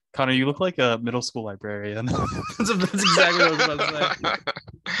Connor, you look like a middle school librarian. That's exactly what I was about to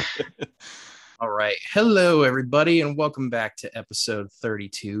say. All right. Hello, everybody, and welcome back to episode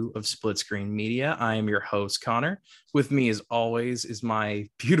 32 of Split Screen Media. I am your host, Connor. With me, as always, is my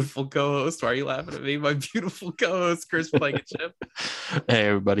beautiful co-host. Why are you laughing at me? My beautiful co-host, Chris Blankenship. Hey,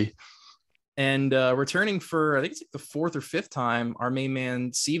 everybody. And returning for, I think it's like the fourth or fifth time, our main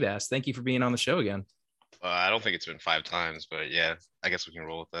man, Seabass. Thank you for being on the show again. I don't think it's been 5 times, but yeah, I guess we can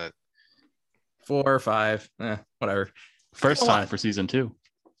roll with that. 4 or 5, whatever. First time for season 2.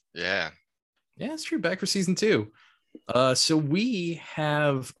 Yeah. Yeah, it's true. Back for season 2. So we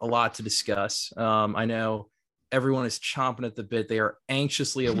have a lot to discuss. I know everyone is chomping at the bit. They are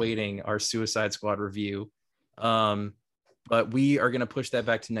anxiously awaiting our Suicide Squad review. But we are going to push that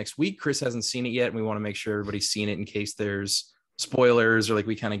back to next week. Chris hasn't seen it yet, and we want to make sure everybody's seen it in case there's spoilers or like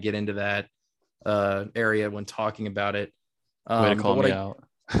we kind of get into that area when talking about it. Way to call me out.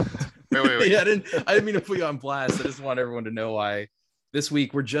 Wait. Yeah, I didn't mean to put you on blast. I just want everyone to know why this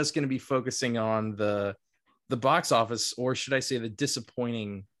week we're just going to be focusing on the box office, or should I say the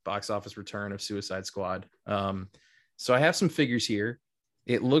disappointing box office return of Suicide Squad. So I have some figures here.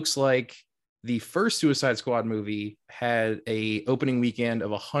 It looks like the first Suicide Squad movie had a opening weekend of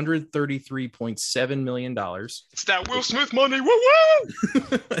 $133.7 million. It's that Will Smith money. Woo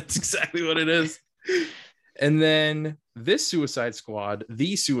woo! That's exactly what it is. And then this Suicide Squad,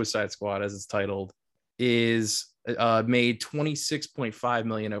 the Suicide Squad, as it's titled, is made $26.5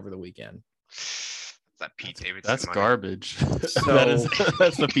 million over the weekend. That Pete Davidson. That's money. Garbage. So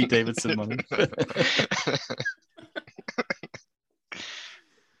that's the Pete Davidson money.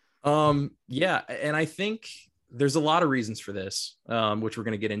 Yeah, and I think there's a lot of reasons for this, which we're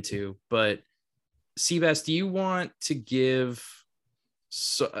going to get into. But Seabass, do you want to give?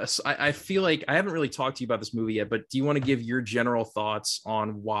 I feel like I haven't really talked to you about this movie yet, but do you want to give your general thoughts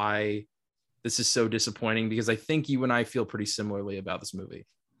on why this is so disappointing? Because I think you and I feel pretty similarly about this movie.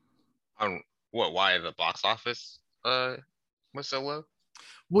 Why the box office was so low?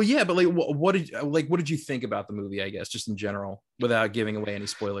 Well, yeah, but what did you think about the movie? I guess just in general, without giving away any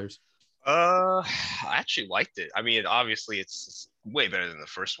spoilers. I actually liked it. I mean, obviously, it's way better than the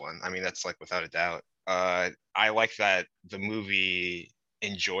first one. I mean, that's like without a doubt. I like that the movie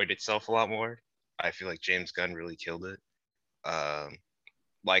enjoyed itself a lot more. I feel like James Gunn really killed it. I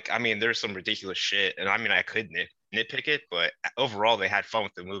mean, there's some ridiculous shit, and I mean, I could nitpick it, but overall, they had fun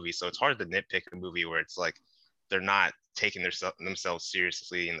with the movie. So it's hard to nitpick a movie where it's like they're not taking themselves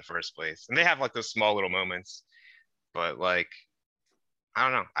seriously in the first place, and they have like those small little moments. But like, I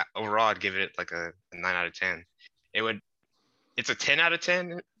don't know. Overall, I'd give it like a 9 out of 10. It's a 10 out of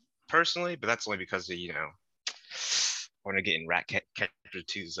 10 personally, but that's only because of, I want to get in Ratcatcher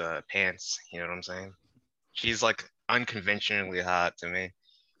 2's pants. You know what I'm saying? She's like unconventionally hot to me.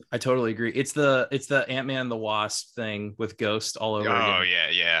 I totally agree. It's the Ant-Man and the Wasp thing with Ghost all over again.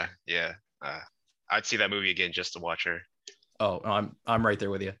 Oh yeah. I'd see that movie again just to watch her. Oh, I'm right there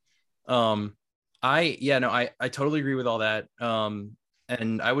with you. I totally agree with all that.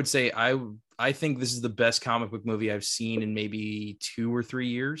 And I would say I think this is the best comic book movie I've seen in maybe 2 or 3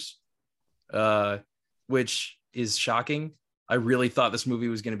 years, which is shocking. I really thought this movie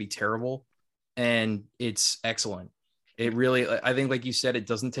was going to be terrible, and it's excellent. It really, I think, like you said, it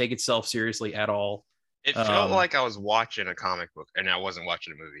doesn't take itself seriously at all. It felt like I was watching a comic book and I wasn't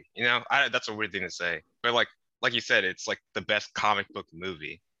watching a movie. That's a weird thing to say, but like you said, it's like the best comic book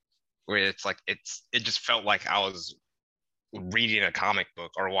movie, where it's like it just felt like I was reading a comic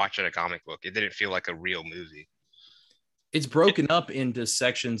book or watching a comic book. It didn't feel like a real movie. It's broken up into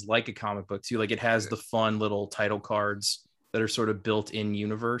sections like a comic book too. Like it has the fun little title cards that are sort of built in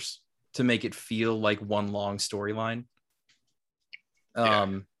universe to make it feel like one long storyline.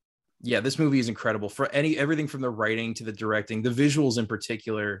 Yeah, this movie is incredible for everything from the writing to the directing. The visuals in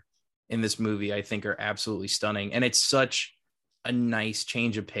particular in this movie, I think, are absolutely stunning. And it's such a nice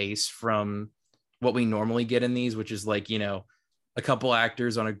change of pace from what we normally get in these, which is like, a couple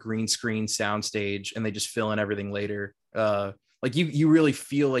actors on a green screen soundstage and they just fill in everything later. Like you really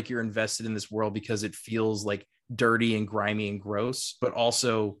feel like you're invested in this world because it feels like dirty and grimy and gross, but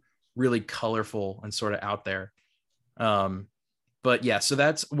also really colorful and sort of out there. But yeah, so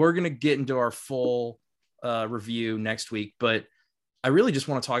we're going to get into our full review next week, but I really just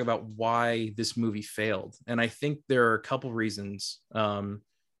want to talk about why this movie failed. And I think there are a couple reasons.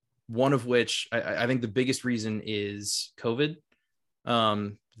 One of which I think the biggest reason is COVID.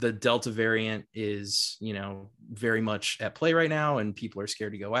 The Delta variant is, very much at play right now, and people are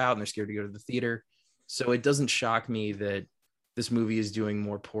scared to go out and they're scared to go to the theater. So it doesn't shock me that this movie is doing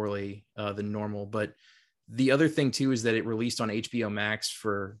more poorly than normal. But The other thing too is that it released on HBO Max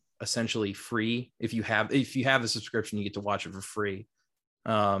for essentially free. If you have the subscription, you get to watch it for free.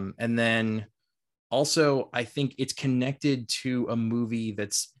 And then also, I think it's connected to a movie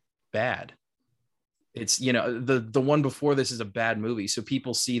that's bad. It's, the one before this is a bad movie. So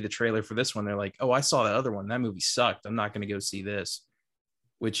people see the trailer for this one. They're like, oh, I saw that other one. That movie sucked. I'm not going to go see this,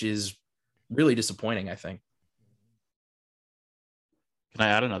 which is really disappointing, I think. Can I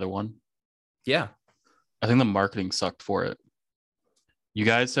add another one? Yeah. I think the marketing sucked for it. You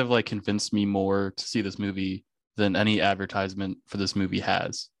guys have like convinced me more to see this movie than any advertisement for this movie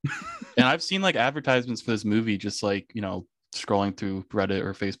has. And I've seen like advertisements for this movie just like, scrolling through Reddit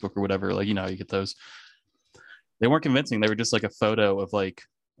or Facebook or whatever, like, you get those. They weren't convincing. They were just like a photo of like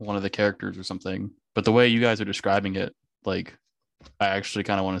one of the characters or something. But the way you guys are describing it, like, I actually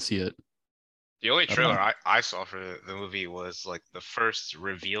kind of want to see it. The only trailer I saw for the movie was like the first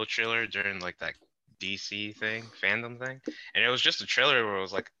reveal trailer during like that DC fandom thing, and it was just a trailer where it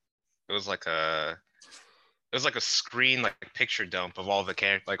was like a screen, like picture dump of all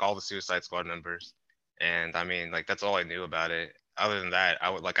the like all the Suicide Squad members, and I mean, like, that's all I knew about it. Other than that, I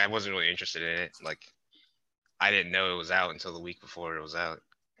wasn't really interested in it. Like, I didn't know it was out until the week before it was out.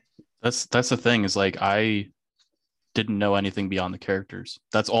 That's the thing, is like, I didn't know anything beyond the characters.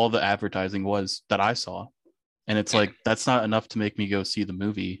 That's all the advertising was that I saw, and it's like, that's not enough to make me go see the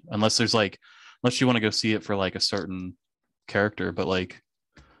movie unless you want to go see it for like a certain character. But like,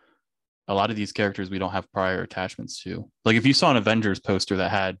 a lot of these characters we don't have prior attachments to. Like, if you saw an Avengers poster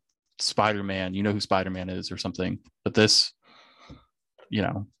that had Spider-Man, you know who Spider-Man is or something, but this,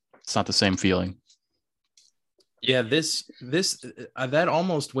 it's not the same feeling. Yeah, this that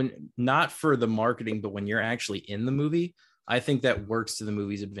almost, when not for the marketing, but when you're actually in the movie, I think that works to the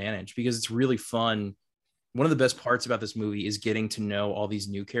movie's advantage because it's really fun. One of the best parts about this movie is getting to know all these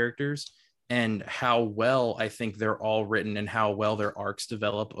new characters and how well I think they're all written and how well their arcs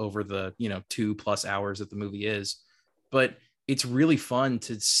develop over the 2+ hours that the movie is. But it's really fun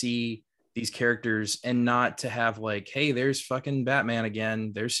to see these characters and not to have like, hey, there's fucking Batman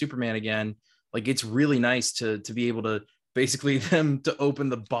again, there's Superman again. Like, it's really nice to be able to basically them to open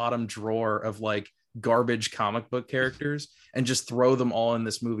the bottom drawer of like garbage comic book characters and just throw them all in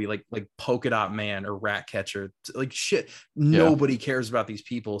this movie, like Polka Dot Man or Ratcatcher. Like, shit, nobody cares about these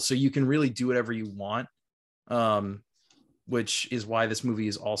people, so you can really do whatever you want. Which is why this movie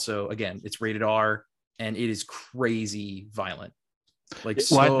is also, again, it's rated R and it is crazy violent, like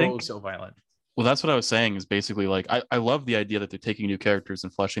so violent. Well, that's what I was saying, is basically like, I love the idea that they're taking new characters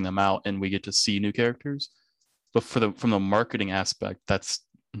and fleshing them out and we get to see new characters. But from the marketing aspect, that's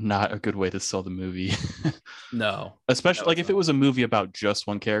not a good way to sell the movie. No. Especially like if it was a movie about just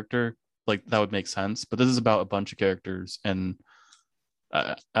one character, like that would make sense. But this is about a bunch of characters, and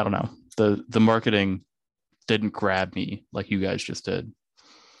I don't know. The marketing didn't grab me like you guys just did.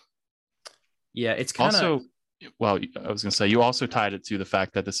 Yeah, it's kind of also, well, I was gonna say, you also tied it to the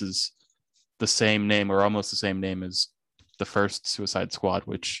fact that this is the same name or almost the same name as the first Suicide Squad,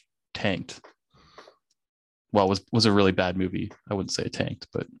 which tanked. Well, was a really bad movie. I wouldn't say it tanked,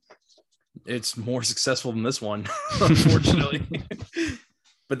 but it's more successful than this one, unfortunately.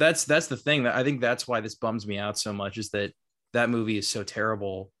 But that's the thing, that I think that's why this bums me out so much, is that movie is so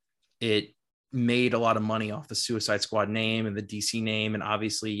terrible. It made a lot of money off the Suicide Squad name and the DC name, and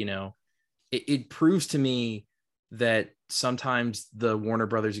obviously, it proves to me that sometimes the Warner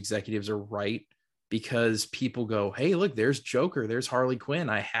Brothers executives are right, because people go, hey, look, there's Joker, there's Harley Quinn,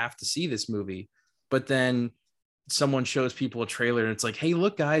 I have to see this movie. But then someone shows people a trailer and it's like, hey,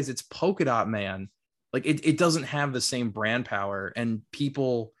 look, guys, it's Polka Dot Man. Like, it doesn't have the same brand power, and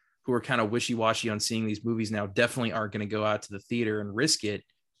people who are kind of wishy-washy on seeing these movies now definitely aren't going to go out to the theater and risk it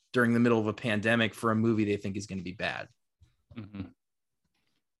during the middle of a pandemic for a movie they think is going to be bad. Mm-hmm.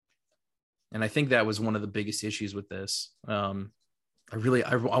 And I think that was one of the biggest issues with this. I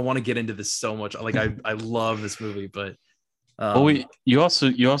want to get into this so much. Like, I love this movie, but you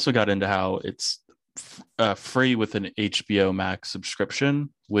also got into how it's free with an HBO Max subscription,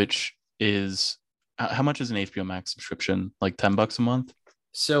 which is, how much is an HBO Max subscription? Like $10 a month?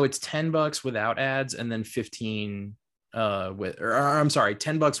 So it's $10 without ads, and then 15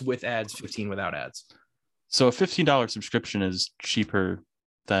 $10 with ads, 15 without ads. So a $15 subscription is cheaper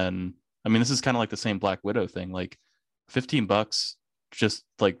than, I mean, this is kind of like the same Black Widow thing. Like, $15 just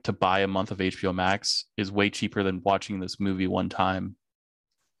like to buy a month of HBO Max is way cheaper than watching this movie one time.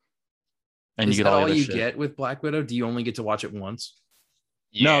 And is you get all you get with Black Widow? Do you only get to watch it once?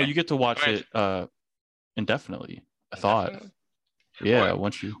 Yeah. No, you get to watch it indefinitely, I thought. Yeah,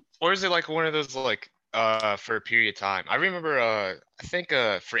 once you. Or is it like one of those like For a period of time. I remember I think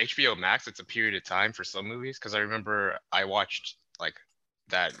for HBO Max it's a period of time for some movies because I remember I watched like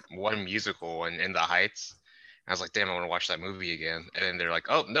that one musical in the Heights. I was like, damn, I want to watch that movie again. And then they're like,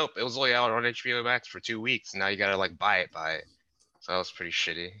 oh nope, it was only out on HBO Max for 2 weeks. Now you gotta like buy it. So that was pretty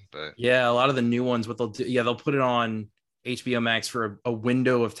shitty. But Yeah, a lot of the new ones, what they'll do, yeah, they'll put it on HBO Max for a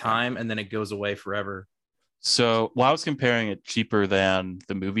window of time and then it goes away forever. So while I was comparing it cheaper than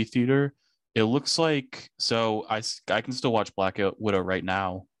the movie theater, it looks like I can still watch Black Widow right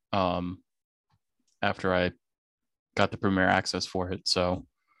now. After I got the premiere access for it. So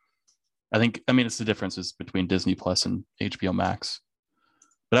I mean it's the differences between Disney Plus and HBO Max.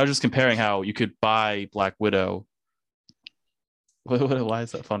 But I was just comparing how you could buy Black Widow. Why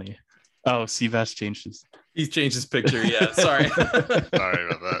is that funny? Oh, Seabass changed his. He's changed his picture. Yeah, sorry. sorry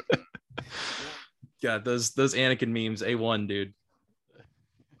about that. God, those Anakin memes, A1, dude.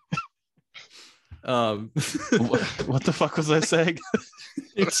 What the fuck was I saying?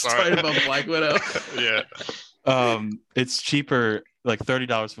 It's talking about Black Widow. Yeah. It's cheaper, like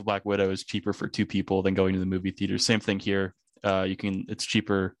 $30 for Black Widow is cheaper for two people than going to the movie theater. Same thing here. It's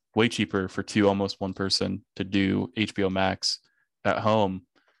cheaper, way cheaper for almost one person to do HBO Max at home,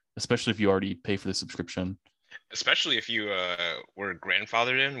 especially if you already pay for the subscription. Especially if you were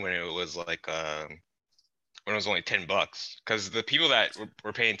grandfathered in when it was like when it was only $10, because the people that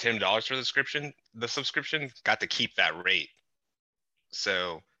were paying $10 for the subscription got to keep that rate.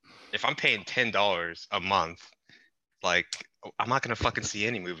 So if I'm paying $10 a month, like I'm not gonna fucking see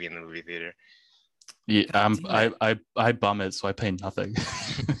any movie in the movie theater. Yeah, I bum it, so I pay nothing.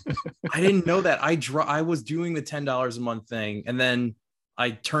 I didn't know that. I was doing the $10 a month thing, and then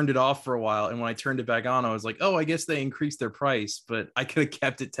I turned it off for a while. And when I turned it back on, I was like, oh, I guess they increased their price, but I could have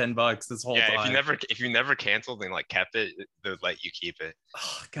kept it $10 this whole time. If you never canceled and like kept it, they'd let you keep it.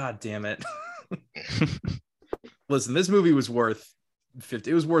 Oh, God damn it. Listen, this movie was worth $50.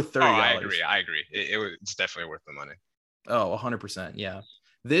 It was worth $30. Oh, I agree. It's definitely worth the money. Oh, 100%. Yeah.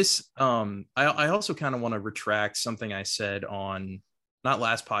 This, I also kind of want to retract something I said on not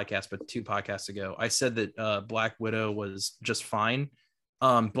last podcast, but 2 podcasts ago. I said that Black Widow was just fine.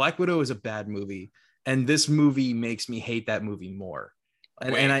 Black Widow is a bad movie, and this movie makes me hate that movie more.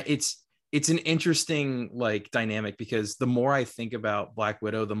 It's an interesting like dynamic because the more I think about Black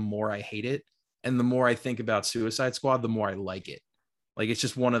Widow, the more I hate it, and the more I think about Suicide Squad, the more I like it. Like it's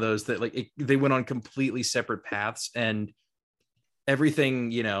just one of those that they went on completely separate paths, and everything,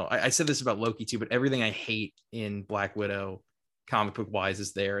 you know, I said this about Loki too, but everything I hate in Black Widow comic book wise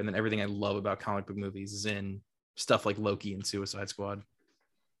is there, and then everything I love about comic book movies is in stuff like Loki and Suicide Squad.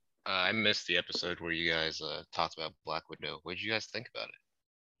 I missed the episode where you guys talked about Black Widow. What did you guys think about it?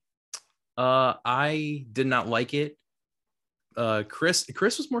 I did not like it. Chris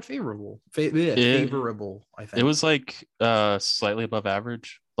was more favorable. Favorable, I think. It was like slightly above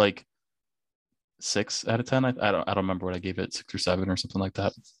average, like 6 out of 10. I don't remember what I gave it, 6 or 7 or something like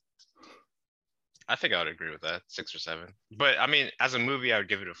that. I think I would agree with that, 6 or 7. But I mean, as a movie, I would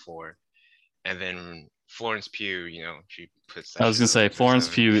give it a 4. And then Florence Pugh, you know, she puts that. I was gonna say Florence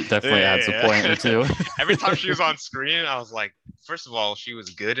Pugh definitely adds a point or two. Every time she was on screen, I was like, first of all, she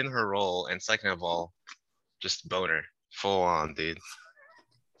was good in her role, and second of all, just boner, full on, dude.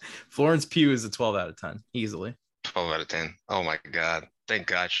 Florence Pugh is a 12 out of 10, easily. 12 out of 10. Oh my god, thank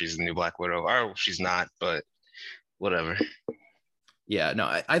God she's the new Black Widow. Or she's not, but whatever. Yeah,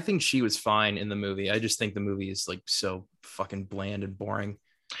 no, I think she was fine in the movie. I just think the movie is like so fucking bland and boring.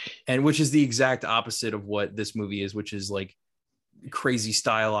 And which is the exact opposite of what this movie is, which is like crazy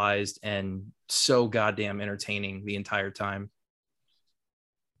stylized and so goddamn entertaining the entire time.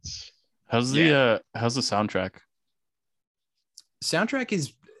 How's the soundtrack? Soundtrack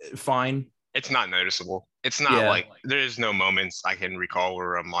is fine. It's not noticeable. It's not like there's no moments I can recall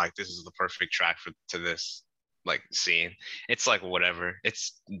where I'm like, this is the perfect track to this like scene. It's like whatever.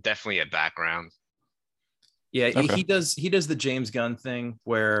 It's definitely a background. Yeah, okay. He does the James Gunn thing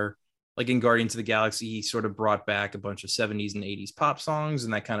where like in Guardians of the Galaxy, he sort of brought back a bunch of 70s and 80s pop songs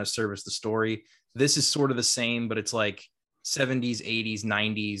and that kind of serviced the story. This is sort of the same, but it's like 70s, 80s,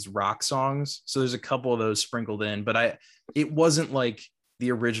 90s rock songs. So there's a couple of those sprinkled in, but it wasn't like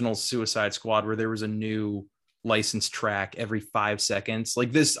the original Suicide Squad where there was a new licensed track every 5 seconds.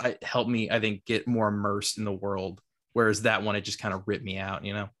 Like this helped me, I think, get more immersed in the world. Whereas that one, it just kind of ripped me out,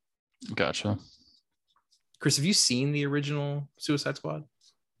 you know? Gotcha. Chris, have you seen the original Suicide Squad?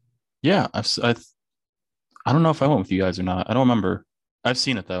 Yeah, I don't know if I went with you guys or not. I don't remember. I've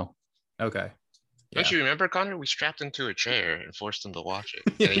seen it though. Okay. Don't you remember, Connor? We strapped him to a chair and forced him to watch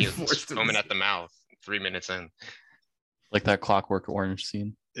it. And he was foaming at the mouth 3 minutes in. Like that Clockwork Orange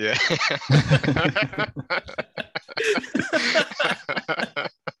scene. Yeah.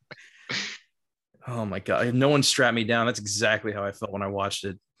 Oh my god, no one strapped me down. That's exactly how I felt when I watched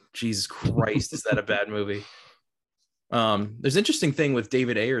it. Jesus Christ, is that a bad movie? There's an interesting thing with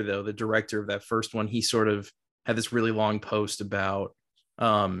David Ayer, though, the director of that first one. He sort of had this really long post about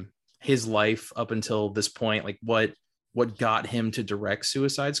his life up until this point, like what got him to direct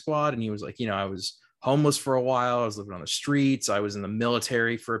Suicide Squad. And he was like, I was homeless for a while. I was living on the streets. I was in the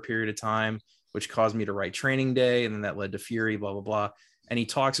military for a period of time, which caused me to write Training Day, and then that led to Fury, blah blah blah. And he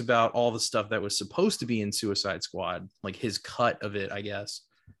talks about all the stuff that was supposed to be in Suicide Squad, like his cut of it, I guess.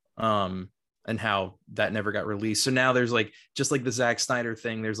 And how that never got released. So now there's like, just like the Zack Snyder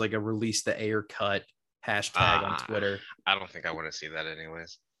thing, there's like a release the Ayer cut hashtag on Twitter. I don't think I want to see that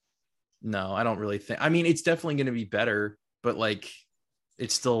anyways. No, I don't really think. I mean, it's definitely going to be better, but like,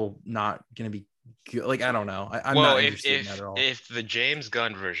 it's still not going to be good. Like, I don't know. I'm not interested in that at all. If the James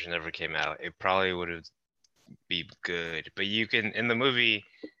Gunn version ever came out, it probably would have be good. But you can, in the movie,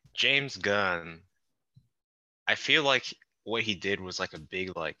 James Gunn, I feel like what he did was like a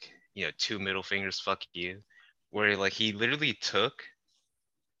big, like, 2 middle fingers, fuck you, where like he literally took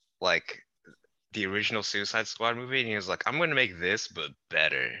like the original Suicide Squad movie and he was like, I'm gonna make this but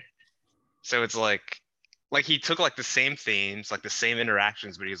better. So it's like he took like the same themes, like the same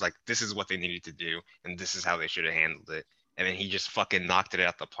interactions, but he was like, this is what they needed to do and this is how they should have handled it, and then he just fucking knocked it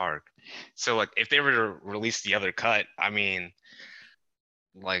out the park. So like if they were to release the other cut, I mean,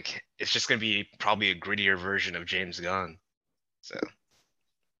 like it's just gonna be probably a grittier version of James Gunn. So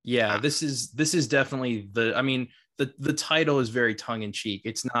yeah, this is definitely the title is very tongue in cheek.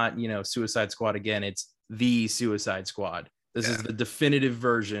 It's not, Suicide Squad again. It's the Suicide Squad. This is the definitive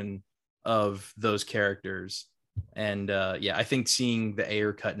version of those characters. And I think seeing the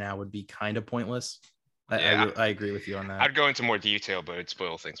Ayer cut now would be kind of pointless. I agree with you on that. I'd go into more detail, but it'd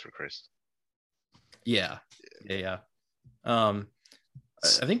spoil things for Chris. Yeah. I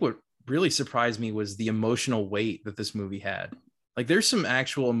think what really surprised me was the emotional weight that this movie had. Like, there's some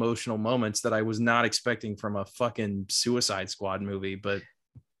actual emotional moments that I was not expecting from a fucking Suicide Squad movie, but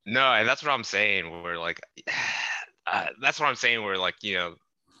no, and that's what I'm saying. Where like,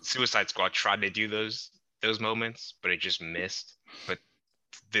 Suicide Squad tried to do those moments, but it just missed. But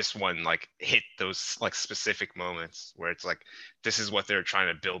this one like hit those like specific moments where it's like, this is what they're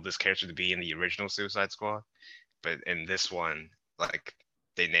trying to build this character to be in the original Suicide Squad, but in this one, like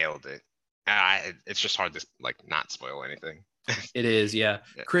they nailed it. It's just hard to like not spoil anything. It is, yeah.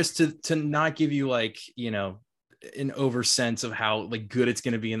 Chris, to not give you like, an over sense of how like good it's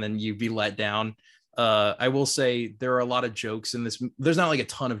going to be and then you be let down. I will say there are a lot of jokes in this. There's not like a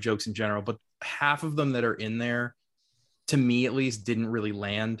ton of jokes in general, but half of them that are in there, to me at least, didn't really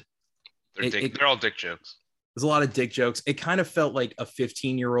land. They're all dick jokes. There's a lot of dick jokes. It kind of felt like a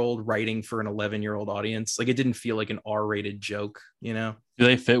 15-year-old writing for an 11-year-old audience. Like, it didn't feel like an R-rated joke, Do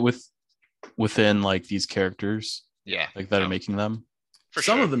they fit within like these characters? Yeah, like that are making them. For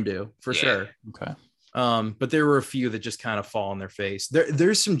some of them do, for sure. Okay. But there were a few that just kind of fall on their face.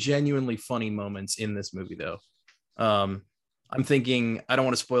 There's some genuinely funny moments in this movie, though. I'm thinking, I don't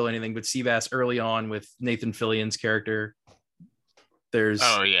want to spoil anything, but Seabass early on with Nathan Fillion's character, there's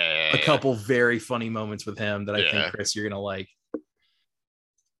a couple very funny moments with him that I think, Chris, you're gonna like.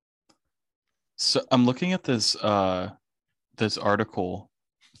 So I'm looking at this this article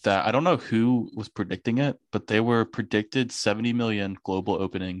that I don't know who was predicting it, but they were predicted 70 million global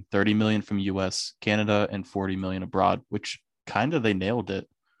opening, 30 million from US, Canada, and 40 million abroad, which kind of they nailed it.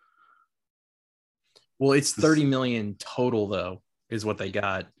 Well, it's 30 million total, though, is what they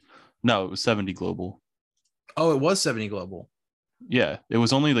got. No, it was 70 global. Oh, it was 70 global. Yeah, it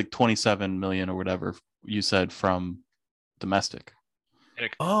was only like 27 million or whatever you said from domestic.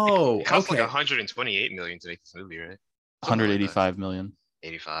 It cost like 128 million to make this movie, right? 185 million.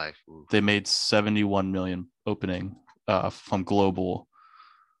 85. Ooh. They made 71 million opening from global.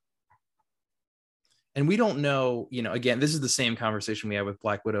 And we don't know, again, this is the same conversation we had with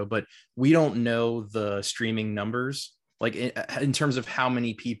Black Widow, but we don't know the streaming numbers, like in terms of how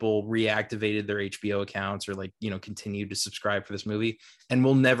many people reactivated their HBO accounts or like, continued to subscribe for this movie. And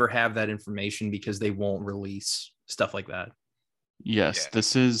we'll never have that information because they won't release stuff like that. Yes,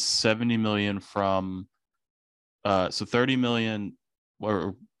 this is 70 million from, so 30 million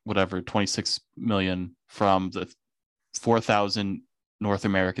or whatever, 26 million from the 4,000 North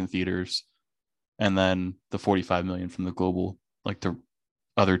American theaters, and then the 45 million from the global, like the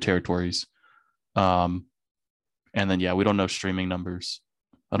other territories. And then, we don't know streaming numbers.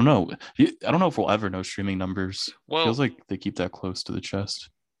 I don't know if we'll ever know streaming numbers. Well, feels like they keep that close to the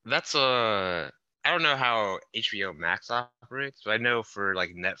chest. That's a I don't know how HBO Max operates, but I know for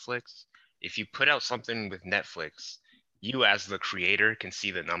like Netflix, if you put out something with Netflix, you as the creator can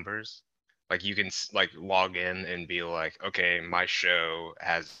see the numbers. Like you can like log in and be like, okay, my show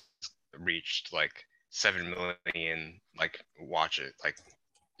has reached like 7 million like watch it like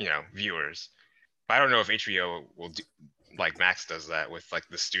viewers. But I don't know if HBO will do like Max does that with like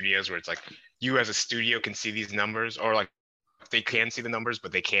the studios where it's like you as a studio can see these numbers or like they can see the numbers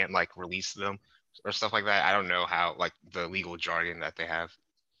but they can't like release them or stuff like that. I don't know how like the legal jargon that they have.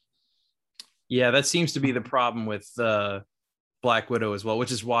 Yeah, that seems to be the problem with Black Widow as well,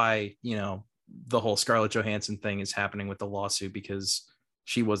 which is why, the whole Scarlett Johansson thing is happening with the lawsuit, because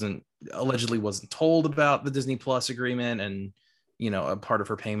she allegedly wasn't told about the Disney Plus agreement. And, a part of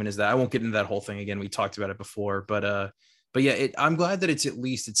her payment is that. I won't get into that whole thing again. We talked about it before, but yeah, I'm glad that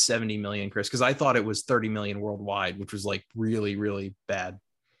it's 70 million, Chris, because I thought it was 30 million worldwide, which was like really, really bad.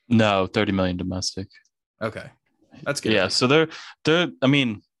 No, 30 million domestic. Okay. That's good. Yeah. So I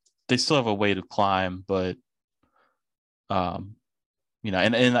mean, they still have a way to climb, but and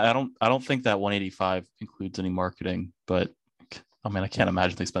I don't think that 185 includes any marketing, but I mean, I can't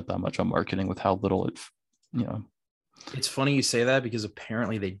imagine they spent that much on marketing with how little It's funny you say that, because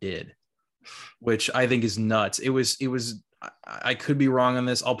apparently they did, which I think is nuts. It was I could be wrong on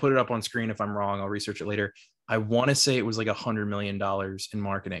this. I'll put it up on screen if I'm wrong. I'll research it later. I want to say it was like $100 million in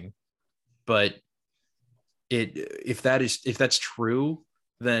marketing, but if that's true,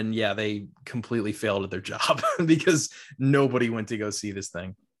 then yeah, they completely failed at their job because nobody went to go see this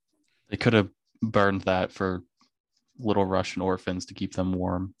thing. They could have burned that for little Russian orphans to keep them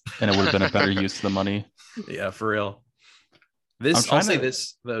warm, and it would have been a better use of the money. Yeah, for real. I'll say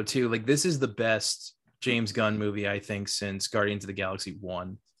this though too, like this is the best James Gunn movie I think since Guardians of the Galaxy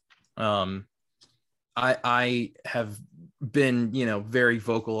 1. I have been, very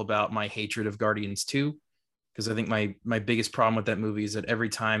vocal about my hatred of Guardians 2, because I think my biggest problem with that movie is that every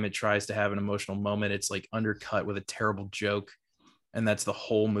time it tries to have an emotional moment, it's like undercut with a terrible joke, and that's the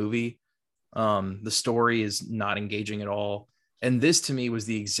whole movie. The story is not engaging at all, and this to me was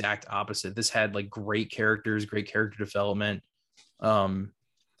the exact opposite. This had like great characters, great character development.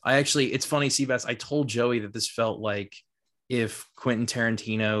 It's funny, Seabass, I told Joey that this felt like if Quentin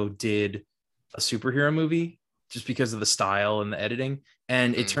Tarantino did a superhero movie, just because of the style and the editing.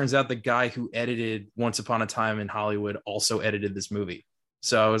 And it turns out the guy who edited Once Upon a Time in Hollywood also edited this movie.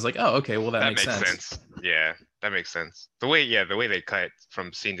 So I was like, oh, okay, well that makes sense. Yeah, that makes sense. The way they cut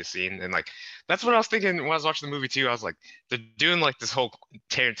from scene to scene, and like that's what I was thinking when I was watching the movie too. I was like, they're doing like this whole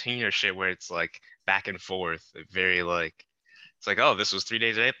Tarantino shit where it's like back and forth, very like it's like, oh, this was 3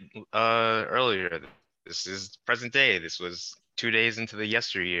 days earlier. This is present day. This was 2 days into the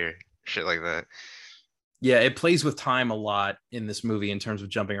yesteryear. Shit like that. Yeah, it plays with time a lot in this movie in terms of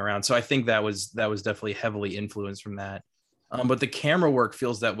jumping around. So I think that was definitely heavily influenced from that. But the camera work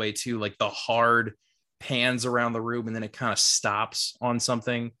feels that way too. Like the hard pans around the room and then it kind of stops on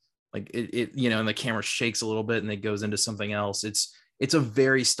something. Like it and the camera shakes a little bit and it goes into something else. It's a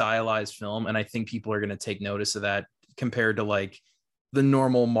very stylized film, and I think people are going to take notice of that compared to like the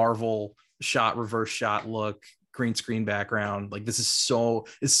normal Marvel reverse shot look, green screen background. Like this is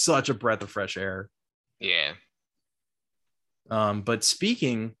such a breath of fresh air. Yeah. But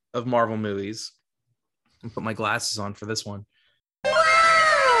speaking of Marvel movies, I'll put my glasses on for this one.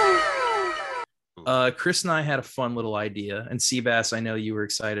 Chris and I had a fun little idea, and Seabass, I know you were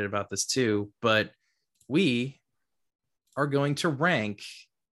excited about this too, but we are going to rank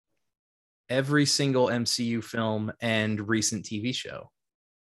every single MCU film and recent TV show.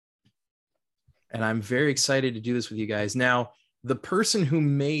 And I'm very excited to do this with you guys. Now, the person who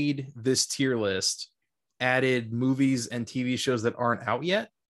made this tier list added movies and TV shows that aren't out yet,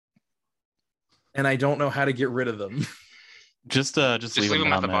 and I don't know how to get rid of them. Just leave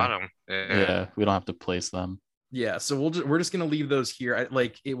them at the there. bottom. Yeah, we don't have to place them. Yeah, so we're just gonna leave those here.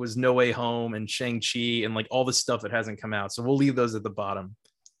 Like it was No Way Home and Shang-Chi and like all the stuff that hasn't come out. So we'll leave those at the bottom.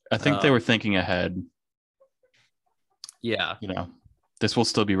 I think they were thinking ahead. Yeah, this will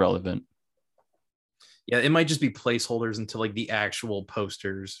still be relevant. Yeah, it might just be placeholders until like the actual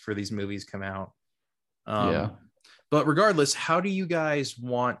posters for these movies come out. But regardless, how do you guys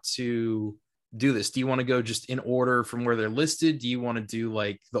want to do this? Do you want to go just in order from where they're listed? Do you want to do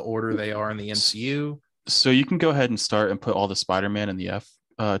like the order they are in the MCU? So you can go ahead and start and put all the Spider-Man in the F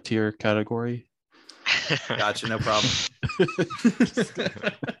tier category. Gotcha, no problem.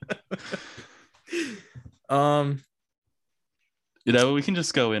 We can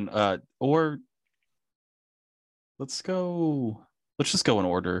just go in or let's just go in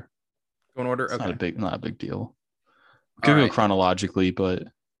order. Go in order. It's okay. not a big deal. We could go chronologically, but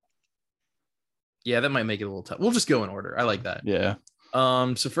Yeah, that might make it a little tough. We'll just go in order. I like that. Yeah.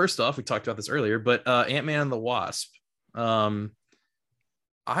 So first off, we talked about this earlier, but Ant-Man and the Wasp. Um,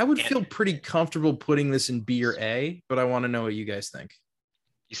 I would feel pretty comfortable putting this in B or A, but I want to know what you guys think.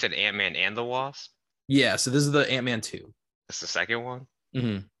 You said Ant-Man and the Wasp? Yeah, so this is the Ant-Man 2. That's the second one?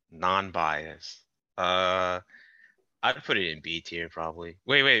 Mhm. Non-bias. I'd put it in B tier probably.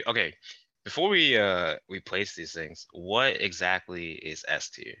 Wait, okay. Before we place these things, what exactly is S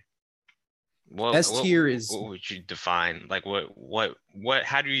tier? S tier is, what would you define? Like what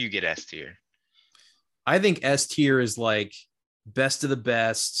how do you get S tier? I think S tier is like best of the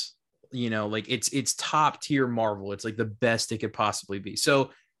best, like it's top tier Marvel. It's like the best it could possibly be.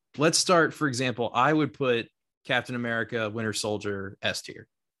 So let's start, for example, I would put Captain America, Winter Soldier S tier.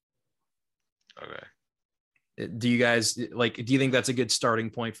 Okay. Do you guys like, do you think that's a good starting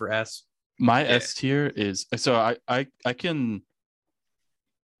point for S? My S tier is, so I can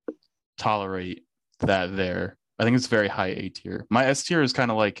tolerate that there. I think it's very high A tier. My S tier is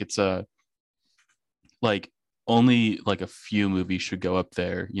kind of like, it's a like only like a few movies should go up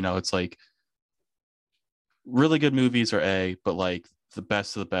there. It's like really good movies are A, but like the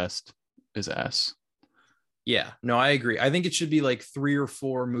best of the best is S. Yeah, no, I agree. I think it should be like 3 or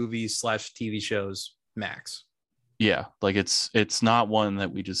 4 movies / TV shows max. Yeah, like it's not one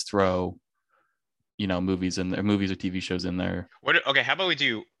that we just throw, movies in there, movies or TV shows in there. Okay, how about we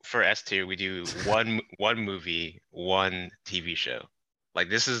do for S tier, we do one movie, one TV show. Like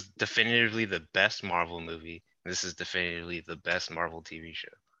this is definitively the best Marvel movie. This is definitively the best Marvel TV show.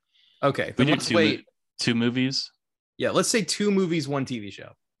 Okay, We then do let's wait. 2 movies. Yeah, let's say 2 movies, 1 TV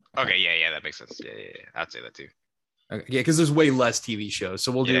show. Okay, yeah, that makes sense. Yeah. I'd say that too. Okay, yeah, because there's way less TV shows,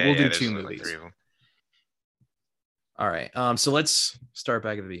 so we'll do 2 movies. Like 3 of them. All right. So let's start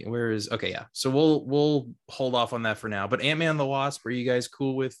back at the beginning. Where is okay? Yeah. So we'll hold off on that for now. But Ant-Man and the Wasp, are you guys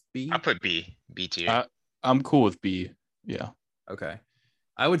cool with B? I put B tier. I'm cool with B. Yeah. Okay.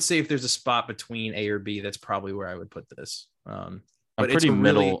 I would say if there's a spot between A or B, that's probably where I would put this. But I'm it's pretty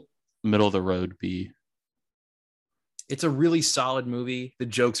middle of the road B. It's a really solid movie. The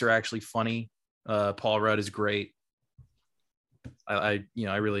jokes are actually funny. Paul Rudd is great. I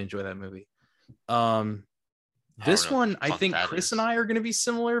really enjoy that movie. This one, I think Chris and I are going to be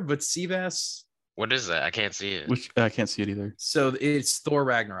similar, but Seabass. What is that? I can't see it. Which I can't see it either. So it's Thor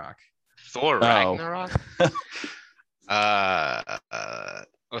Ragnarok. Thor Ragnarok?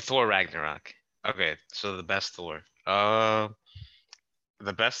 Thor Ragnarok. Okay, so the best Thor. The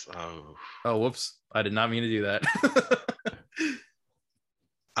best. Oh, whoops! I did not mean to do that.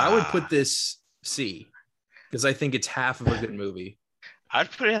 I would put this C because I think it's half of a good movie.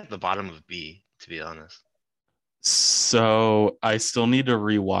 I'd put it at the bottom of B, to be honest. So I still need to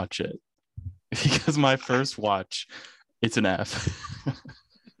rewatch it because my first watch, it's an F.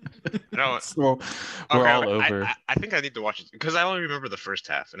 No, so we're all over. I think I need to watch it because I only remember the first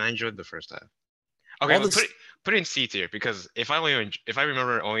half, and I enjoyed the first half. Okay, put it in C tier because if I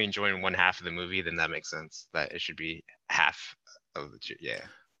remember only enjoying one half of the movie, then that makes sense that it should be half of the yeah.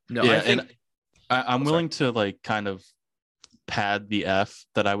 No, yeah, I think and I'm willing to like kind of pad the F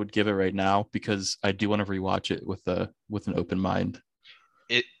that I would give it right now because I do want to rewatch it with an open mind.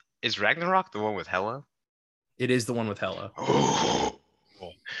 It is Ragnarok the one with Hela? It is the one with Hela. Oh.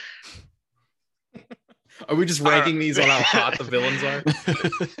 Are we just ranking these on how hot the villains are?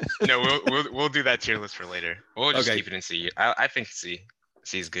 No, we'll do that tier list for later. We'll just keep it in C. I think C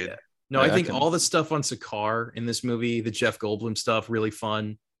is good. Yeah. No, I think all the stuff on Sakaar in this movie, the Jeff Goldblum stuff, really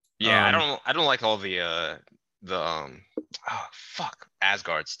fun. Yeah, I don't like all the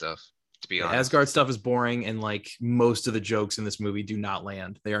Asgard stuff, to be honest. Asgard stuff is boring, and like most of the jokes in this movie do not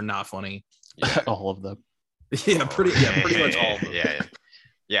land. They are not funny. Yeah. All of them. Yeah, pretty much all of them.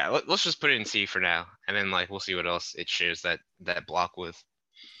 Yeah. Let's just put it in C for now, and then like we'll see what else it shares that block with.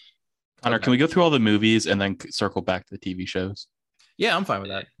 Connor, can we go through all the movies and then circle back to the TV shows? Yeah, I'm fine with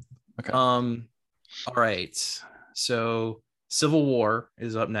that. Okay. All right. So Civil War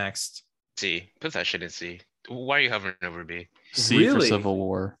is up next. C. Put that shit in C. Why are you hovering over B? C for Civil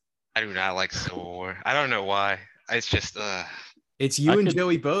War. I do not like Civil War. I don't know why. It's just It's you and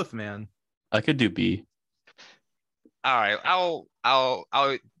Joey both, man. I could do B. All right.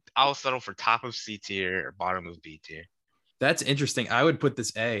 I'll settle for top of C tier or bottom of B tier. That's interesting. I would put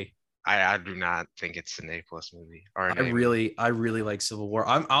this A. I do not think it's an A+ movie. Or I really like Civil War.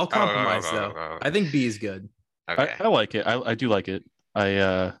 I'll compromise though. I think B is good. Okay. I like it. I do like it.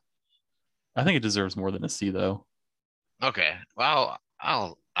 I think it deserves more than a C though. Okay. Well,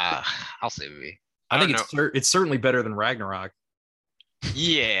 I'll say B. I think it's certainly better than Ragnarok.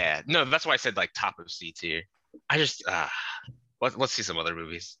 Yeah. No, that's why I said like top of C tier. I just let's see some other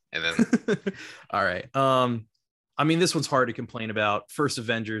movies, and then All right. I mean, this one's hard to complain about. First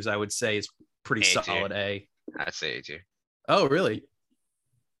Avengers, I would say, is pretty A tier. solid A. I'd say A tier. Oh, really?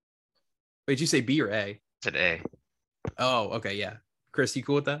 Wait, did you say B or A? Today. Oh, okay, yeah. Chris, you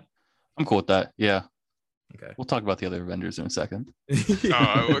cool with that? I'm cool with that. Yeah. Okay. We'll talk about the other Avengers in a second.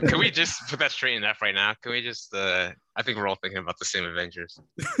 Oh, can we just put that straight in F right now? Can we just? I think we're all thinking about the same Avengers.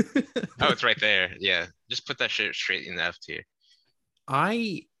 Oh, it's right there. Yeah, just put that shit straight in the F tier.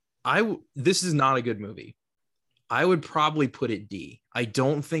 This is not a good movie. I would probably put it D. I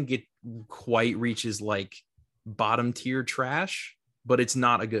don't think it quite reaches like bottom tier trash, but it's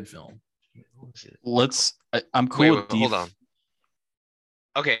not a good film. I'm cool with Wait, D. hold on.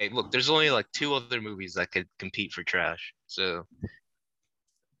 Okay, look, there's only like 2 other movies that could compete for trash. So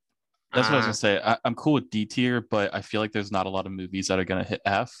That's what I was gonna say. I'm cool with D tier, but I feel like there's not a lot of movies that are gonna hit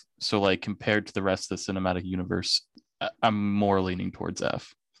F. So like compared to the rest of the cinematic universe, I'm more leaning towards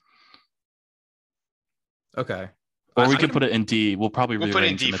F. Okay. Or we could put it in D. We'll probably we'll put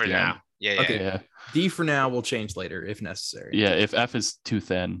it in rearrange D them at for the now. end. Yeah. Okay. Yeah. D for now. We'll change later if necessary. Yeah. If F is too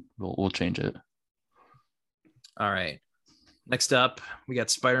thin, we'll change it. All right. Next up, we got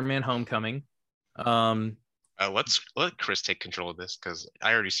Spider-Man: Homecoming. Let Chris take control of this because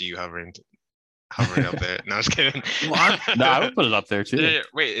I already see you hovering up there. No, I was kidding. Well, No, I would put it up there too. Yeah.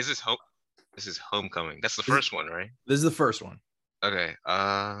 Wait, is this This is Homecoming. That's the first one, right? This is the first one. Okay.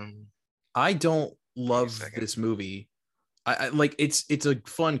 I don't love second. this movie. I like it's a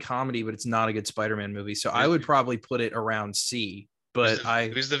fun comedy, but it's not a good Spider-Man movie. So I would probably put it around C. But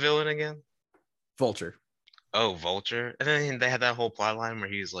who's the villain again? Vulture. Oh, Vulture. And then they had that whole plot line where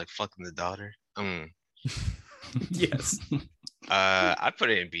he was like fucking the daughter. Yes. I put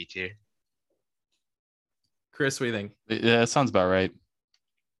it in B tier. Chris, what do you think? Yeah, it sounds about right.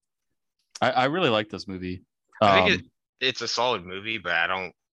 I really like this movie. I think it's a solid movie, but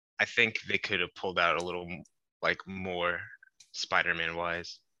I think they could have pulled out a little like more Spider-Man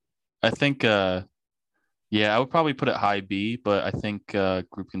wise. I think I would probably put it high B, but I think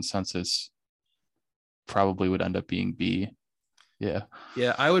group consensus probably would end up being B. Yeah.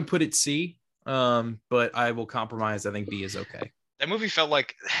 Yeah, I would put it C. But I will compromise. I think B is okay. That movie felt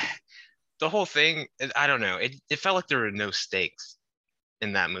like the whole thing, I don't know. It felt like there were no stakes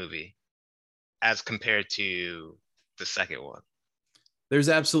in that movie as compared to the second one. There's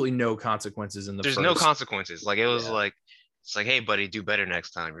absolutely no consequences in the There's first. no consequences. Like it was Yeah. like, it's like, hey buddy, do better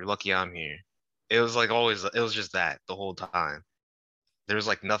next time. You're lucky I'm here. It was like always, it was just that the whole time. There was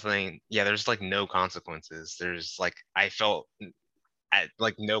like nothing. Yeah, there's like no consequences. There's like, I felt at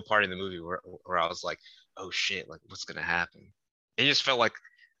like no part in the movie where I was like, oh shit, like what's gonna happen? It just felt like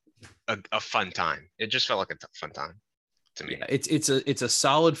a fun time. It just felt like a fun time to me. Yeah, it's a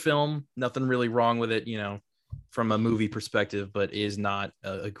solid film. Nothing really wrong with it, from a movie perspective, but is not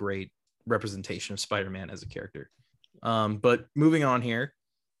a great representation of Spider-Man as a character. But moving on here,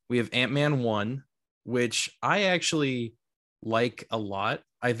 we have Ant-Man 1, which I actually like a lot.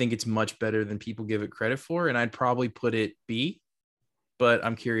 I think it's much better than people give it credit for, and I'd probably put it B, but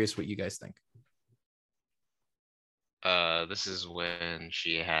I'm curious what you guys think. This is when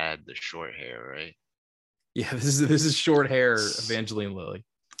she had the short hair, right? Yeah, this is short hair Evangeline Lilly.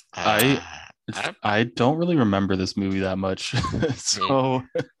 I don't really remember this movie that much. So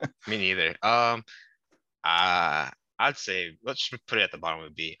me neither. I'd say let's just put it at the bottom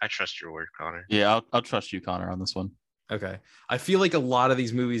of B. I trust your word, Connor. yeah, I'll trust you, Connor, on this one. Okay. I feel like a lot of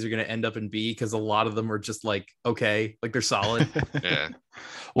these movies are going to end up in B because a lot of them are just like, okay, like they're solid. Yeah.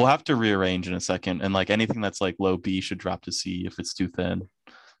 We'll have to rearrange in a second, and like anything that's like low B should drop to C if it's too thin.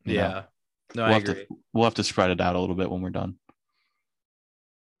 you know? Yeah. No, I agree. We'll have to spread it out a little bit when we're done.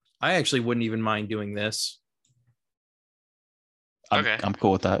 I actually wouldn't even mind doing this Okay. I'm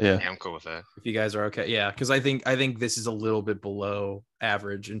cool with that. Yeah. Yeah, I'm cool with that. if you guys are okay. Yeah, because I think this is a little bit below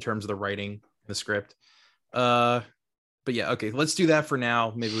average in terms of the writing, the script. But yeah, okay, let's do that for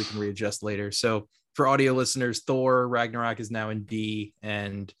now. Maybe we can readjust later. So for audio listeners, Thor Ragnarok is now in D,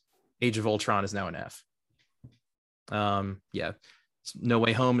 and Age of Ultron is now in F. Yeah, No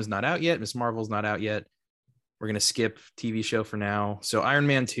Way Home is not out yet. Miss Marvel's not out yet. We're gonna skip TV show for now. So Iron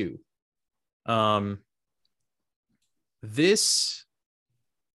Man 2. This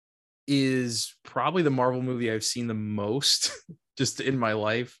is probably the Marvel movie I've seen the most just in my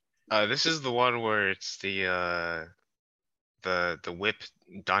life. This is the one where it's the whip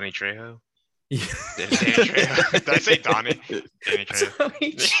Donnie Trejo. Yeah. Danny Trejo. Did I say Donnie? Danny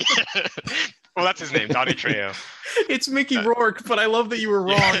Trejo. Well, that's his name, Donnie Trejo. It's Mickey Rourke, but I love that you were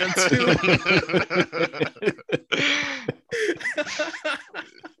wrong on two.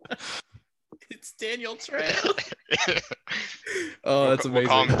 It's Daniel Trejo. Oh, that's We'll amazing.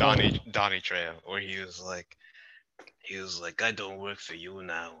 call him Donnie Trejo, or he was like, I don't work for you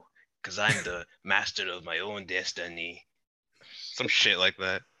now, cause I'm the master of my own destiny. Some shit like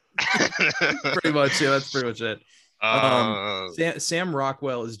that. Pretty much, yeah, that's pretty much it. Uh, Sam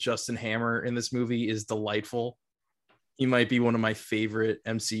Rockwell as Justin Hammer in this movie is delightful. He might be one of my favorite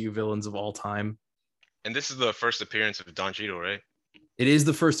MCU villains of all time. and this is the first appearance of Don Cheadle, right? It is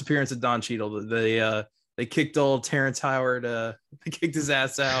the first appearance of Don Cheadle. They kicked old Terrence Howard. They kicked his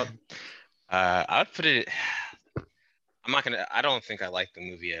ass out. I'd put it. I don't think I like the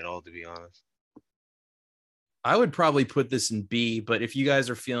movie at all, to be honest. I would probably put this in B, but if you guys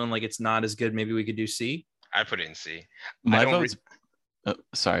are feeling like it's not as good, maybe we could do C. I put it in C. My vote's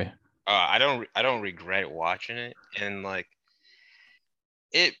sorry. I don't regret watching it, and like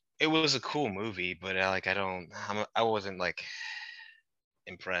it was a cool movie, but I wasn't like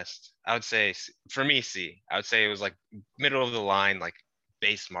impressed. I would say for me C. I would say it was like middle of the line, like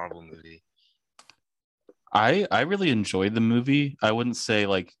base Marvel movie. I really enjoyed the movie. I wouldn't say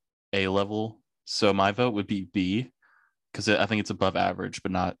like A level. So my vote would be B because I think it's above average,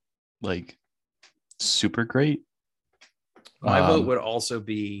 but not like super great. My vote would also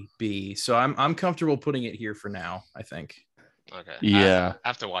be B. So I'm comfortable putting it here for now, I think. Okay. Yeah. I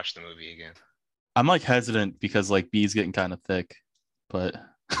have to watch the movie again. I'm like hesitant because like B's getting kind of thick, but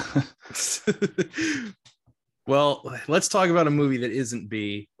well, let's talk about a movie that isn't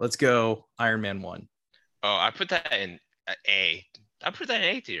B. Let's go Iron Man 1. Oh, I put that in A. I put that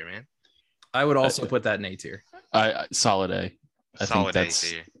in A tier, man. I would also put that in A tier. Solid A. I Solid think that's A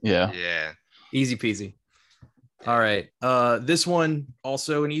tier. yeah. Yeah. Easy peasy. All right. This one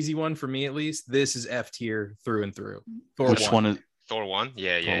also an easy one for me at least. This is F tier through and through. Which one is Thor 1?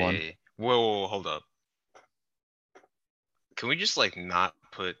 Yeah. Thor 1. Yeah. Whoa, hold up. Can we just like not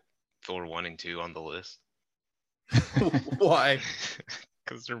put Thor 1 and 2 on the list? Why?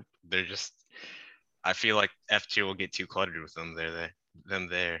 Because they're just. I feel like F tier will get too cluttered with them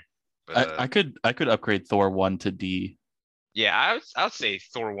there. But, I could upgrade Thor 1 to D. Yeah, I would say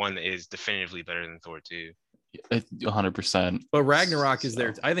Thor 1 is definitively better than Thor 2. 100%. But Ragnarok is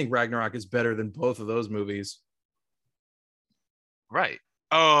there. I think Ragnarok is better than both of those movies. Right.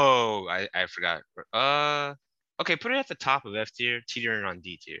 Oh, I forgot. Okay, put it at the top of F tier, teetering on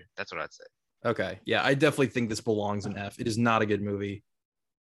D tier. That's what I'd say. Okay. Yeah, I definitely think this belongs in F. It is not a good movie.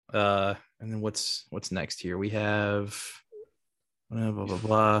 And then what's next here? We have blah blah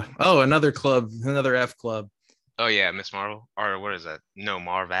blah. Oh, another F club. Oh yeah, Miss Marvel, or what is that? No,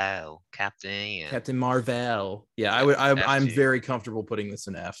 Marvel, Captain Marvel. Yeah, I'm very comfortable putting this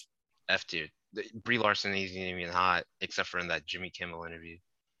in F. F tier. Brie Larson isn't even hot, except for in that Jimmy Kimmel interview.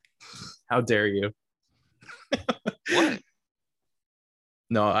 How dare you? What?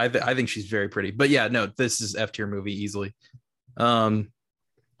 No, I think she's very pretty. But yeah, no, this is F tier movie easily.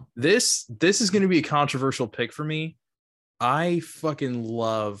 This is going to be a controversial pick for me. I fucking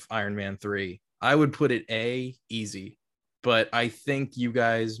love Iron Man 3. I would put it A, easy. But I think you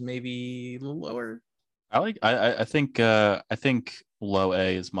guys maybe lower. I think low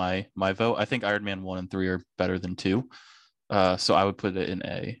A is my vote. I think Iron Man 1 and 3 are better than 2. So I would put it in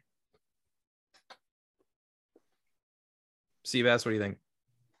A. Seabass, what do you think?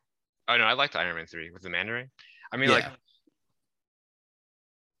 Oh no, I liked Iron Man 3 with the Mandarin. I mean,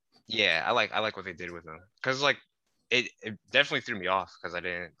 yeah. I like what they did with him, because like it definitely threw me off, because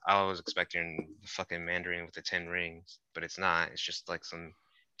I was expecting the fucking Mandarin with the 10 rings, but it's not. It's just like some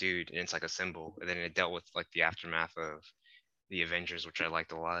dude, and it's like a symbol, and then it dealt with like the aftermath of the Avengers, which I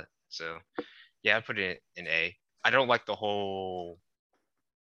liked a lot. So yeah, I put it in A. I don't like the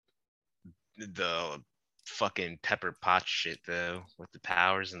fucking Pepper Potts shit though, with the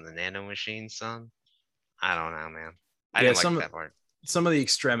powers and the nano machines, son. I don't know, man. I didn't like that part. Some of the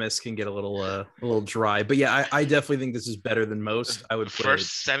extremists can get a little dry, but yeah, I definitely think this is better than most. I would put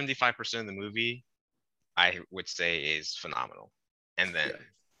first 75% of the movie, I would say, is phenomenal, and then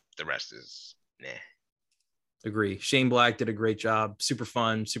the rest is nah. Agree. Shane Black did a great job. Super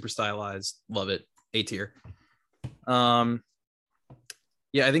fun, super stylized. Love it. A tier.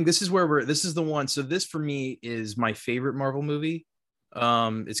 Yeah, I think this is this is the one. So this for me is my favorite Marvel movie.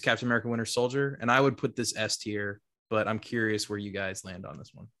 It's Captain America Winter Soldier, and I would put this S tier, but I'm curious where you guys land on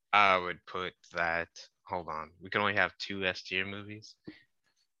this one. I would put that. Hold on. We can only have 2 S tier movies.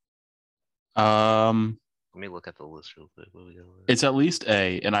 Let me look at the list real quick. It's at least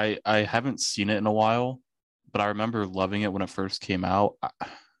A, and I haven't seen it in a while, but I remember loving it when it first came out.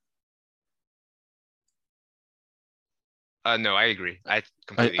 No, I agree. I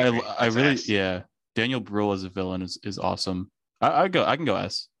completely agree. I really, yeah. Daniel Bruhl as a villain is awesome. I can go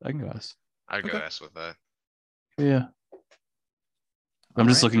S. I'd go Okay. S with that. Yeah. All I'm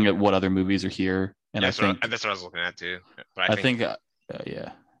just right. looking at what other movies are here, and Yeah, I think that's what I was looking at too. But I think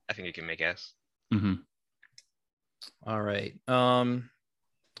yeah. I think you can make S. Hmm. All right.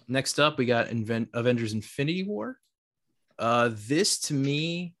 Next up, we got Avengers Infinity War. This to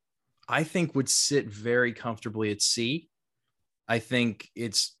me, I think would sit very comfortably at C. I think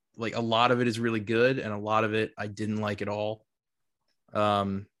it's like a lot of it is really good, and a lot of it I didn't like at all.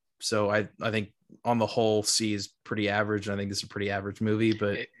 So I think on the whole, C is pretty average. And I think this is a pretty average movie,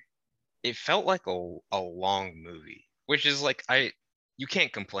 but It felt like a long movie, which is like you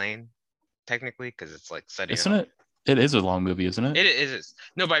can't complain technically because it's like setting Isn't up. it? It is a long movie, isn't it? It is.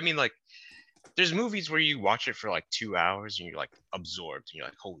 No, but I mean like there's movies where you watch it for like 2 hours and you're like absorbed and you're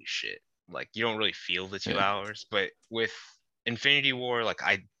like, holy shit. Like you don't really feel the 2 hours. But with Infinity War, like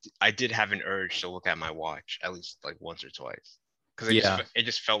I did have an urge to look at my watch at least like once or twice. Because it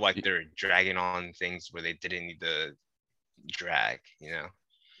just felt like they're dragging on things where they didn't need to drag, you know.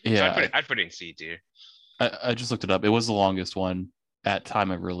 Yeah. So I'd put it in C tier. I just looked it up. It was the longest one at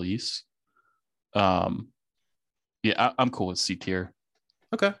time of release. Yeah, I'm cool with C tier.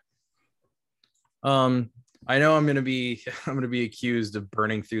 Okay. I know I'm gonna be accused of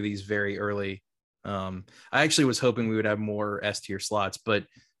burning through these very early. I actually was hoping we would have more S tier slots, but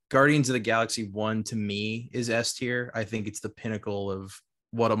Guardians of the Galaxy 1 to me is S tier. I think it's the pinnacle of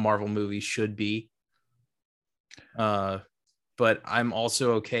what a Marvel movie should be. But I'm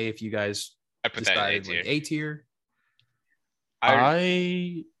also okay if you guys I put that in decided like A tier.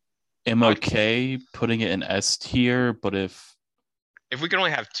 I am okay putting it in S tier, but if we could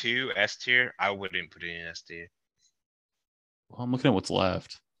only have two S tier, I wouldn't put it in S tier. well, I'm looking at what's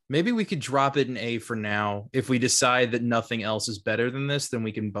left. Maybe we could drop it in A for now. If we decide that nothing else is better than this, then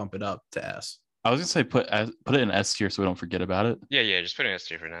we can bump it up to S. I was gonna say put it in S tier so we don't forget about it. Yeah, just put it in S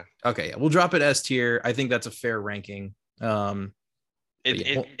tier for now. Okay, yeah, we'll drop it S tier. I think that's a fair ranking.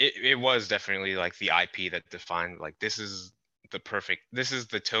 It was definitely like the IP that defined like this is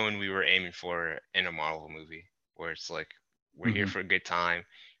the tone we were aiming for in a Marvel movie, where it's like we're here for a good time,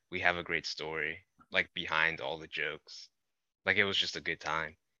 we have a great story, like behind all the jokes, like it was just a good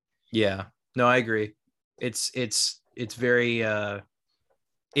time. Yeah, no, I agree. It's very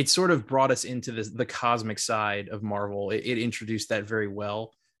it sort of brought us into the cosmic side of Marvel. It introduced that very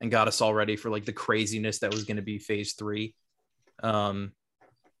well and got us all ready for like the craziness that was going to be phase 3.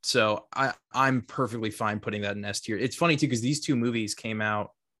 So I'm perfectly fine putting that in S tier. It's funny too because these two movies came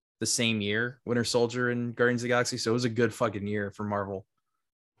out the same year, Winter Soldier and Guardians of the Galaxy. So it was a good fucking year for Marvel.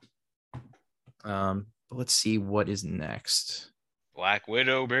 But let's see what is next. Black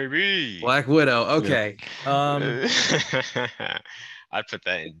Widow, baby. Black Widow. Okay. I'd put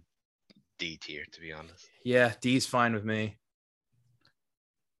that in D tier, to be honest. Yeah, D's fine with me.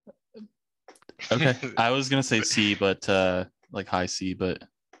 Okay. I was gonna say C, but like high C, but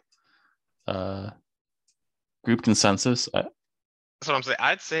group consensus. That's what I'm saying.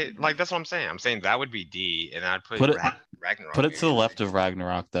 I'd say like that's what I'm saying. I'm saying that would be D, and I'd put Ragnarok. Put it to the left of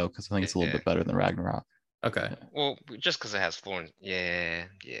Ragnarok though, because I think it's a little bit better than Ragnarok. Okay. Well, just because it has Florence. Yeah.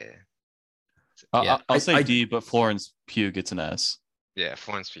 I'll say D, but Florence Pugh gets an S. Yeah,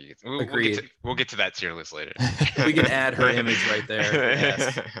 Florence Pugh. We'll get to that tier list later. We can add her image right there.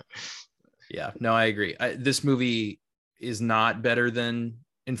 Yes. Yeah, no, I agree. This movie is not better than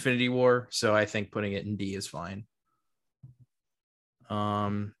Infinity War, so I think putting it in D is fine.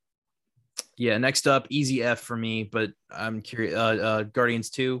 Yeah, next up, easy F for me, but I'm curious. Guardians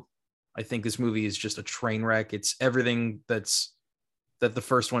 2. I think this movie is just a train wreck. It's everything that the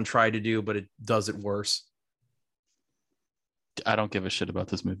first one tried to do, but it does it worse. I don't give a shit about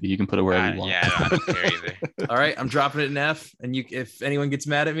this movie. You can put it wherever you want. Yeah, I don't care either. All right, I'm dropping it in F, and if anyone gets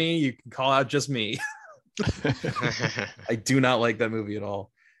mad at me, you can call out just me. I do not like that movie at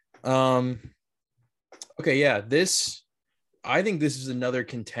all. Okay, yeah, I think this is another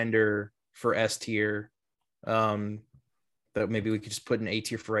contender for S tier. That maybe we could just put an A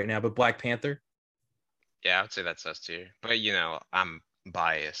tier for right now, but Black Panther. Yeah, I would say that's S tier. But I'm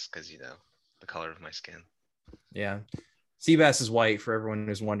biased because the color of my skin. Yeah. Seabass is white for everyone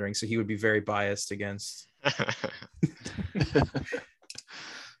who's wondering, so he would be very biased against.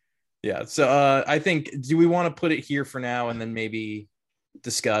 Yeah. So I think, do we want to put it here for now and then maybe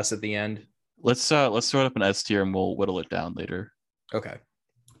discuss at the end? Let's throw it up an S tier and we'll whittle it down later. Okay.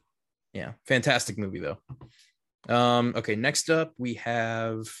 Yeah. Fantastic movie though. Okay. Next up we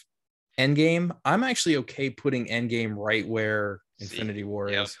have Endgame. I'm actually okay putting Endgame right where Infinity War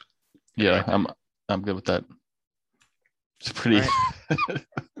is. Yeah, I'm good with that. It's pretty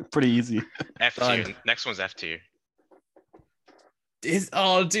pretty easy. F tier. Next one's F tier. Dude,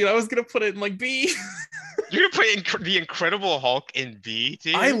 I was gonna put it in like B. You're gonna put the Incredible Hulk in B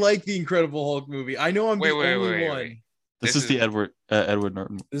tier? I like the Incredible Hulk movie. I know I'm the only one. Wait. This is the Edward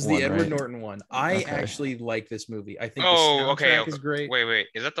Norton. This is one, the Edward right? Norton one. I Okay. actually like this movie. I think the soundtrack is great. Wait.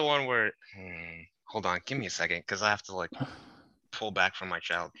 Is that the one where? Hold on, give me a second, because I have to like pull back from my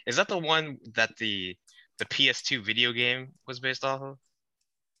child. Is that the one that the PS2 video game was based off of?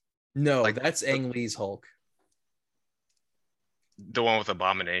 No, Like, that's Ang Lee's Hulk. The one with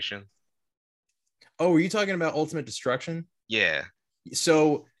Abomination? Oh, are you talking about Ultimate Destruction? Yeah.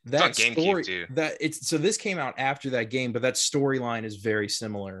 So that on GameCube, story too. so this came out after that game, but that storyline is very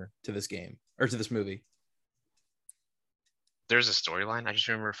similar to this game or to this movie. There's a storyline. I just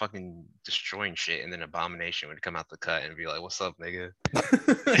remember fucking destroying shit, and then Abomination would come out the cut and be like, "What's up, nigga?"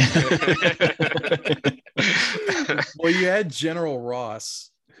 Well, you had General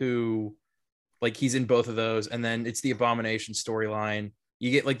Ross, who, like, he's in both of those, and then it's the Abomination storyline.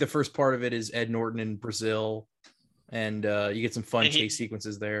 You get like the first part of it is Ed Norton in Brazil, and you get some fun chase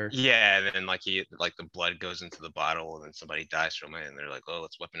sequences there. Yeah, and then like the blood goes into the bottle, and then somebody dies from it, and they're like, "Oh,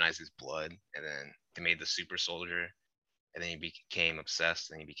 let's weaponize his blood," and then they made the super soldier. And then he became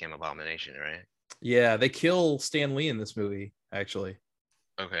obsessed, and he became Abomination, right? Yeah, they kill Stan Lee in this movie, actually.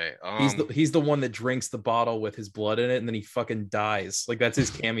 Okay. He's the one that drinks the bottle with his blood in it, and then he fucking dies. Like, that's his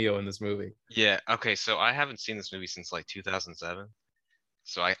cameo in this movie. Yeah. Okay. So I haven't seen this movie since like 2007,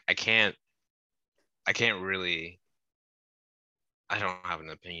 so I can't really. I don't have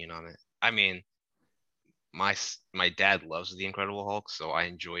an opinion on it. I mean, my dad loves the Incredible Hulk, so I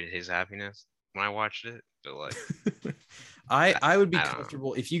enjoyed his happiness when I watched it. But like. I would be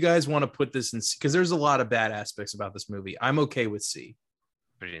comfortable if you guys want to put this in, because there's a lot of bad aspects about this movie. I'm okay with C.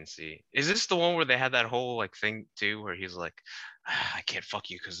 Put it in C. Is this the one where they had that whole like thing too, where he's like, I can't fuck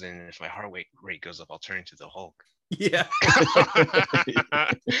you because then if my heart rate goes up, I'll turn into the Hulk. Yeah.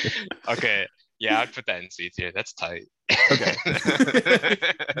 Okay. Yeah, I'd put that in C tier. That's tight. Okay.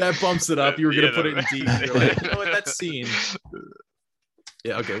 That bumps it up. You were gonna put it in D. You're like, you know what? That's scene.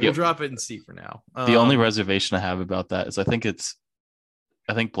 Yeah, okay, we'll drop it in C for now. The only reservation I have about that is I think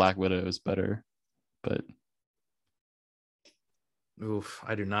Black Widow is better, but oof,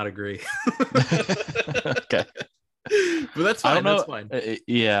 I do not agree. Okay, but that's fine. That's fine.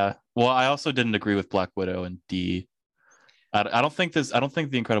 Yeah. Well, I also didn't agree with Black Widow in D. I don't think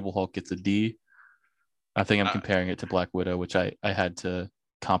the Incredible Hulk gets a D. I think I'm comparing it to Black Widow, which I had to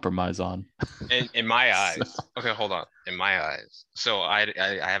compromise on. In my eyes. Okay, hold on. In my eyes. So I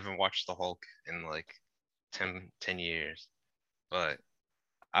haven't watched the Hulk in like 10 years, but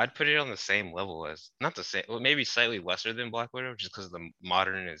I'd put it on the same level as, not the same, well, maybe slightly lesser than Black Widow, just because of the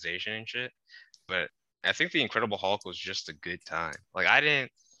modernization and shit. But I think the Incredible Hulk was just a good time. Like I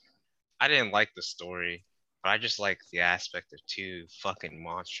didn't like the story, but I just like the aspect of two fucking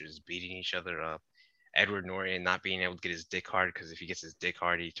monsters beating each other up. Edward Norton not being able to get his dick hard, because if he gets his dick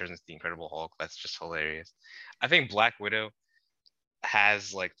hard, he turns into the Incredible Hulk. That's just hilarious. I think Black Widow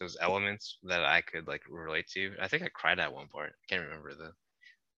has like those elements that I could like relate to. I think I cried at one part. I can't remember though.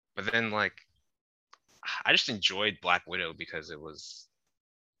 But then like I just enjoyed Black Widow because it was,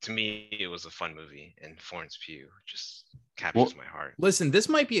 to me, it was a fun movie, and Florence Pugh just captures my heart. Listen, this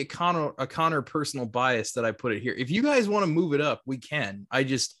might be a Connor personal bias that I put it here. If you guys want to move it up, we can. I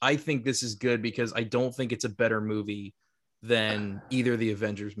think this is good because I don't think it's a better movie than either of the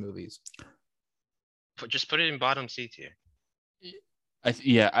Avengers movies. Just put it in bottom C tier. I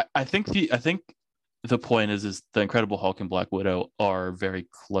think the point is the Incredible Hulk and Black Widow are very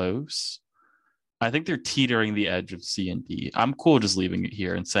close. I think they're teetering the edge of C and D. I'm cool just leaving it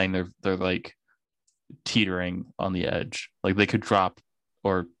here and saying they're like teetering on the edge. Like they could drop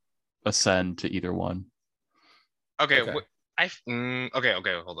or ascend to either one. Okay.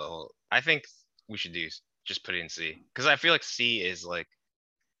 Okay. Hold on. I think we should just put it in C, because I feel like C is the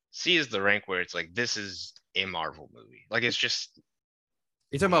rank where it's like, this is a Marvel movie. Like it's just.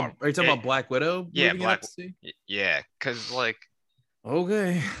 Are you talking about Black Widow? Yeah, yeah, because like.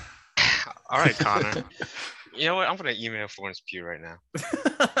 Okay. All right, Connor. You know what? I'm gonna email Florence Pugh right now.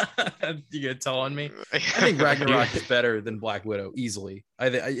 You gonna tell on me? I think Ragnarok is better than Black Widow easily.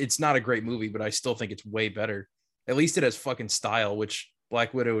 It's not a great movie, but I still think it's way better. At least it has fucking style, which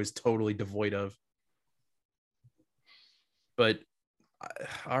Black Widow is totally devoid of. But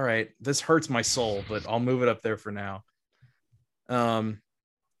all right, this hurts my soul, but I'll move it up there for now.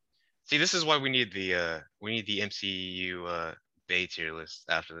 See, this is why we need the MCU Bay tier list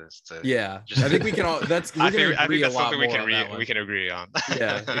after this. I think we can all. We can agree on.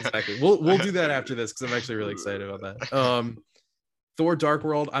 Yeah, exactly. We'll do that after this because I'm actually really excited about that. Thor Dark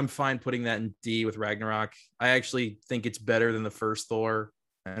World, I'm fine putting that in D with Ragnarok. I actually think it's better than the first Thor,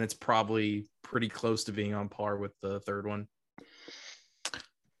 and it's probably pretty close to being on par with the third one.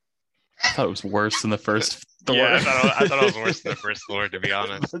 I thought it was worse than the first Thor. Yeah, I thought it was worse than the first Thor, to be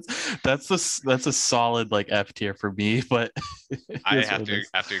honest. That's a solid like F tier for me, but I here's have what to it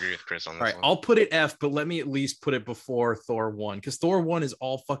is. agree with Chris on this All right, one. I'll put it F, but let me at least put it before Thor 1, because Thor 1 is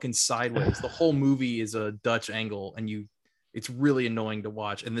all fucking sideways. The whole movie is a Dutch angle, and it's really annoying to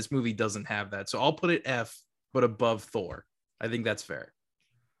watch. And this movie doesn't have that. So I'll put it F, but above Thor. I think that's fair.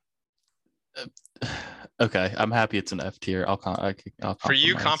 Okay, I'm happy it's an F tier. I'll For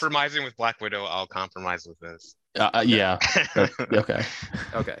you compromise. compromising with Black Widow, I'll compromise with this. Yeah. Okay.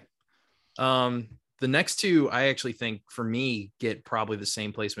 Okay. The next two, I actually think for me get probably the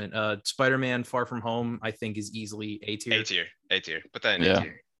same placement. Spider-Man Far From Home, I think is easily A tier. A tier. Put that in Yeah. A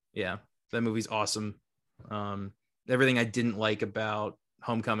tier. Yeah, that movie's awesome. Everything I didn't like about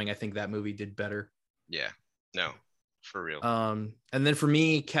Homecoming, I think that movie did better. Yeah. No, for real. And then for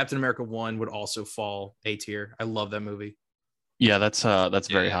me, Captain America 1 would also fall A tier. I love that movie. Yeah, that's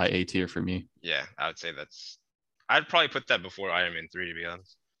very Yeah. high A tier for me. Yeah, I would say I'd probably put that before Iron Man 3, to be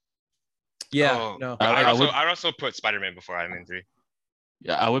honest. Yeah, Oh, no. but I would- I'd also put Spider-Man before Iron Man 3.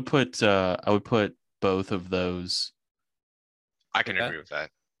 Yeah, I would put both of those. I can Okay. agree with that.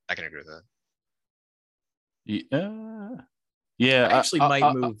 I can agree with that. Yeah, I actually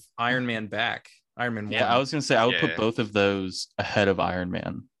might move Iron Man back. Iron Man 1. Yeah, I was gonna say I would Yeah. put both of those ahead of Iron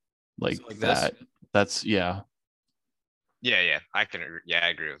Man, like, So like this? that. That's Yeah, I can agree. Yeah, I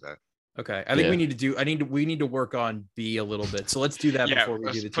agree with that. Okay. I think Yeah. we need to work on B a little bit. So let's do that Yeah, before we do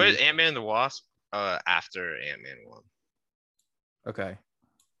let's the put TV. Ant-Man and the Wasp after Ant-Man 1. Okay.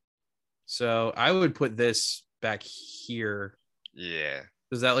 So I would put this back here. Yeah.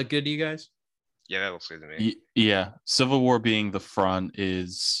 Does that look good to you guys? Yeah, that looks good to me. Yeah. Civil War being the front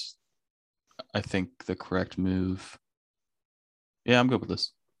is, I think, the correct move. Yeah, I'm good with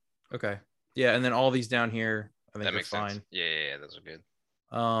this. Okay. Yeah, and then all these down here, I think That are makes fine. sense. Yeah, those are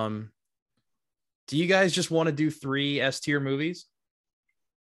good. Do you guys just want to do 3 S tier movies?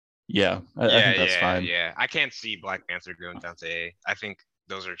 Yeah, I think that's fine. Yeah. I can't see Black Panther going down to A. I think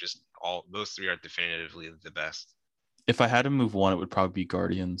those three are definitively the best. If I had to move one, it would probably be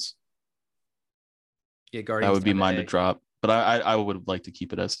Guardians. Yeah, Guardians. That would be down to mine A. to drop, but I would like to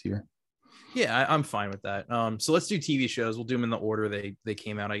keep it S tier. Yeah, I'm fine with that. So let's do TV shows. We'll do them in the order they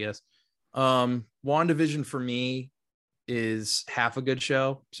came out, I guess. WandaVision for me is half a good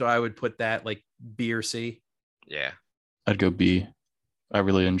show, so I would put that like B or C. Yeah. I'd go B. I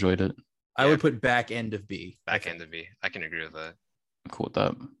really enjoyed it. I Yeah. would put back end of B. Back end of B. I can agree with that. I'm cool with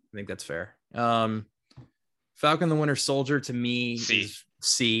that. I think that's fair. Falcon the Winter Soldier to me C. is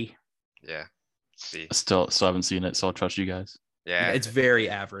C. Yeah. C. Still haven't seen it, so I'll trust you guys. Yeah. It's very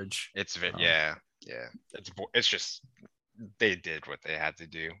average. Yeah. It's just they did what they had to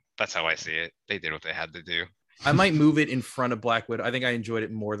do. That's how I see it. They did what they had to do. I might move it in front of Black Widow. I think I enjoyed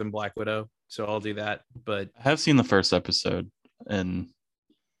it more than Black Widow, so I'll do that. But I have seen the first episode, and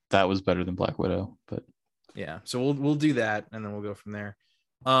that was better than Black Widow. But yeah, so we'll do that, and then we'll go from there.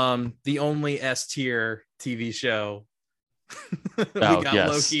 The only S tier TV show we got yes.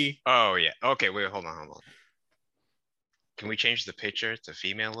 Loki. Oh yeah. Okay, wait, hold on. Can we change the picture to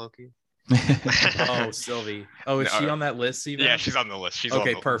female Loki? Oh, Sylvie. Oh, is No. she on that list? Even? Yeah, she's on the list. She's Okay,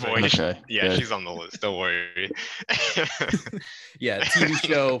 on the perfect. boy, Okay, Yeah, good. she's on the list. Don't worry. Yeah, TV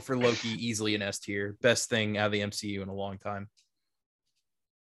show for Loki, easily an S tier. Best thing out of the MCU in a long time.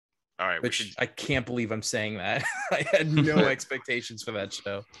 All right, Which I can't believe I'm saying that. I had no expectations for that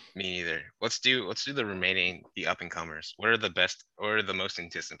show. me neither. Let's do the up and comers. What are the best or the most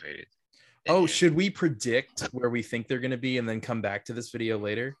anticipated? Oh, should we predict where we think they're going to be and then come back to this video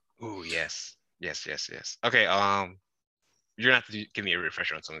later? Ooh, yes. Okay, you're gonna have to give me a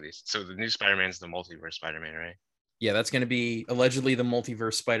refresher on some of these. So the new Spider-Man's the multiverse Spider-Man, right? Yeah, that's going to be allegedly the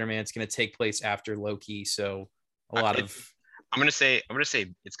multiverse Spider-Man. It's going to take place after Loki, so a lot of I'm gonna say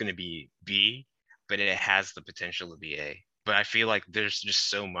it's gonna be B, but it has the potential to be A. But I feel like there's just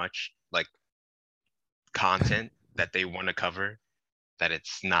so much like content that they want to cover that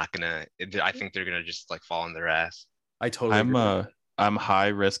it's not gonna. I think they're gonna just like fall on their ass. I totally agree. I'm high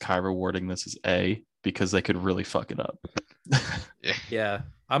risk, high rewarding this as A because they could really fuck it up. Yeah, Yeah.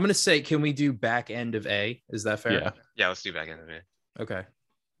 I'm going to say, can we do back end of A? Is that fair? yeah. Let's do back end of it. Okay.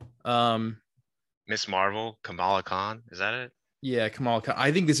 Miss Marvel, Kamala Khan, is that it? Yeah, Kamala Khan.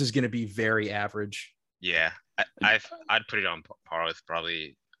 I think this is going to be very average. Yeah, I'd put it on par with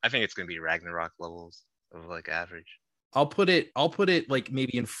probably. I think it's gonna be Ragnarok levels of like average. I'll put it like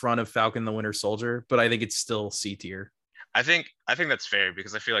maybe in front of Falcon the Winter Soldier, but I think it's still C tier. I think that's fair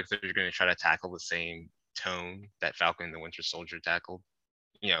because I feel like they're going to try to tackle the same tone that Falcon and the Winter Soldier tackled.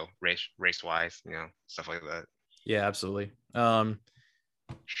 Race wise, stuff like that. Yeah, absolutely.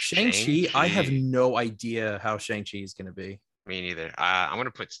 Shang-Chi, I have no idea how Shang-Chi is going to be. Me neither. I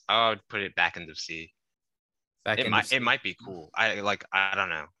would put it back into C. It might be cool. I don't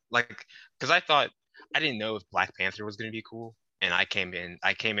know. Like, because I didn't know if Black Panther was gonna be cool, and I came in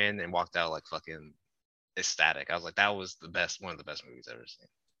and walked out like fucking ecstatic. I was like, that was one of the best movies I've ever seen.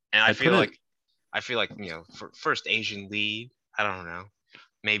 And I feel like for first Asian lead, I don't know,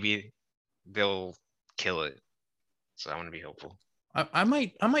 maybe they'll kill it. So I want to be hopeful. I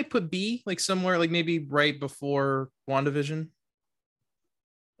might put B, like somewhere like maybe right before WandaVision.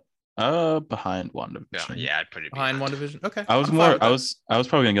 Behind WandaVision. Yeah, I'd put it behind WandaVision. Okay. I was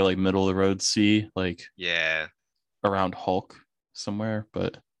probably gonna go like middle of the road C, like around Hulk somewhere,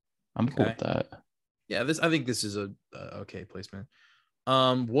 but I'm cool with that. Yeah, I think this is a okay placement.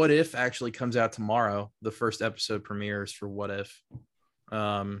 What If actually comes out tomorrow. The first episode premieres for What If.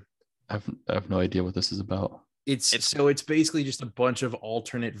 I have no idea what this is about. It's basically just a bunch of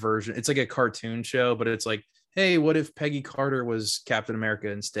alternate versions. It's like a cartoon show, but it's like, hey, what if Peggy Carter was Captain America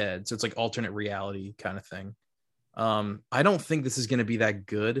instead? So it's like alternate reality kind of thing. I don't think this is going to be that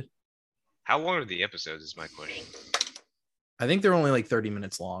good. How long are the episodes is my question. I think they're only like 30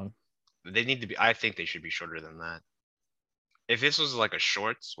 minutes long. They need to be. I think they should be shorter than that. If this was like a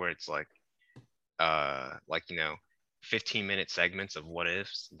shorts where it's like 15-minute segments of what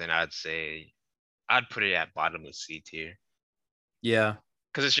ifs, then I'd say I'd put it at bottom of C tier. Yeah,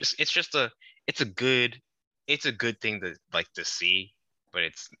 because it's a good thing to see, but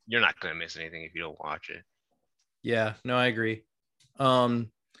you're not gonna miss anything if you don't watch it. Yeah, no, I agree. Sorry,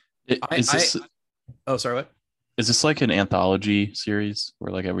 what? Is this like an anthology series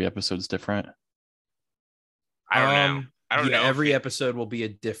where like every episode's different? I don't know. I don't know. Every episode will be a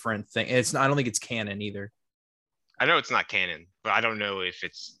different thing. I don't think it's canon either. I know it's not canon, but I don't know if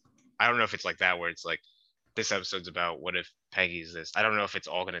it's like that where it's like this episode's about what if Peggy's this. I don't know if it's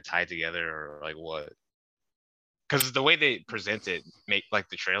all gonna tie together or like what. Because the way they present it, like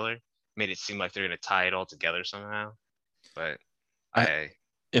the trailer, made it seem like they're gonna tie it all together somehow. But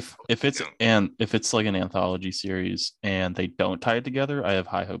if it's like an anthology series and they don't tie it together, I have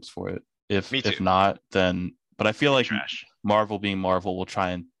high hopes for it. If not, then but I feel like trash. Marvel being Marvel will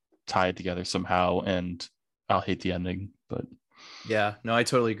try and tie it together somehow, and I'll hate the ending. But yeah, no, I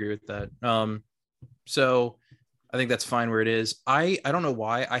totally agree with that. So I think that's fine where it is. I don't know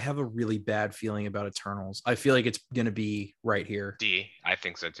why I have a really bad feeling about Eternals. I feel like it's gonna be right here. D, I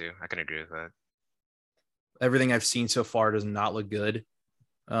think so too. I can agree with that. Everything I've seen so far does not look good.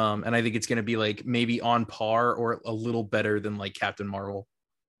 And I think it's gonna be like maybe on par or a little better than like Captain Marvel.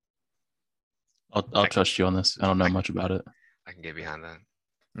 I'll trust you on this. I don't know much about it. I can get behind that.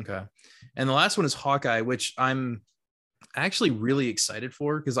 Okay. And the last one is Hawkeye, which I'm actually really excited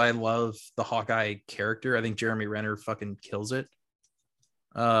for because I love the Hawkeye character. I think Jeremy Renner fucking kills it.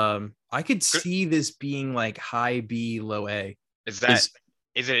 I could see this being like high B, low A. Is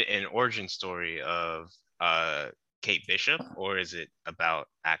it an origin story of Kate Bishop, or is it about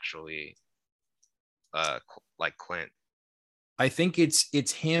actually like Clint? I think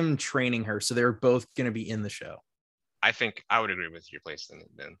it's him training her, so they're both going to be in the show. I think I would agree with your place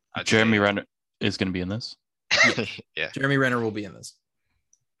then. Jeremy Renner is going to be in this. Yeah. Jeremy Renner will be in this.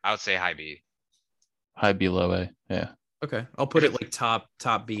 I would say high B. High B, low A. Yeah. Okay, I'll put it like top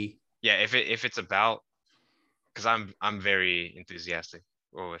B. Yeah, if it's about, because I'm very enthusiastic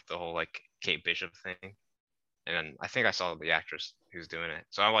with the whole like Kate Bishop thing, and I think I saw the actress who's doing it,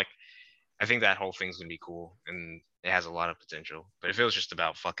 so I'm like, I think that whole thing's gonna be cool and it has a lot of potential. But if it was just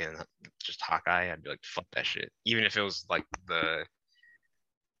about fucking just Hawkeye, I'd be like, fuck that shit. Even if it was like the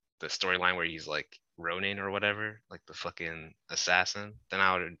storyline where he's like Ronin or whatever, like the fucking assassin, then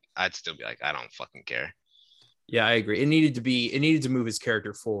I'd still be like, I don't fucking care. Yeah, I agree. It needed to move his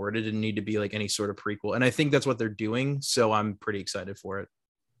character forward. It didn't need to be like any sort of prequel. And I think that's what they're doing. So I'm pretty excited for it.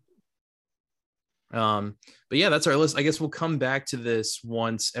 But yeah, that's our list. I guess we'll come back to this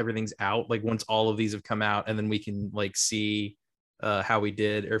once everything's out, like once all of these have come out, and then we can like see how we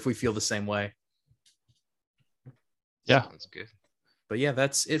did or if we feel the same way. Yeah. That's good. But yeah,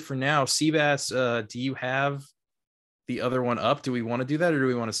 that's it for now. Seabass, do you have the other one up? Do we want to do that or do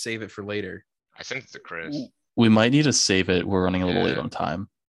we want to save it for later? I sent it to Chris. We might need to save it. We're running a little late on time.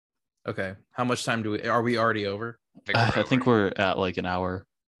 Okay. How much time are we already over? I think we're at like an hour.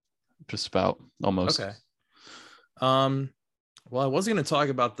 Just about, almost. Okay. Well, I was going to talk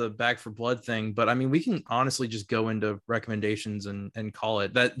about the Back for Blood thing, but I mean, we can honestly just go into recommendations and call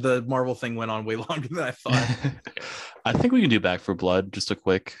it. That the Marvel thing went on way longer than I thought. I think we can do Back for Blood, just a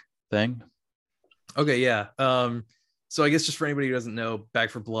quick thing. Okay, yeah. So I guess just for anybody who doesn't know, Back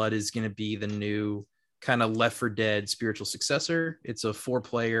for Blood is going to be the new kind of Left 4 Dead spiritual successor. It's a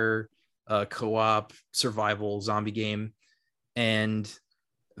 4-player co-op survival zombie game, and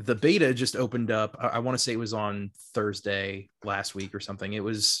the beta just opened up. I want to say it was on Thursday last week or something.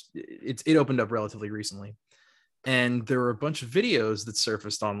 It opened up relatively recently, and there were a bunch of videos that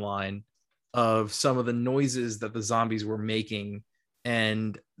surfaced online of some of the noises that the zombies were making,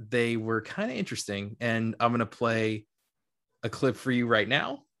 and they were kind of interesting. And I'm going to play a clip for you right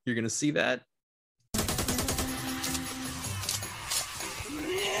now. You're going to see that.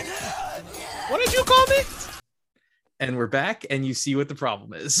 What did you call me? And we're back, and you see what the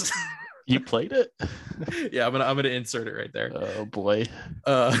problem is. You played it? Yeah, I'm gonna insert it right there. Oh boy.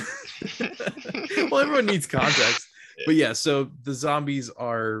 Well, everyone needs context. But yeah, so the zombies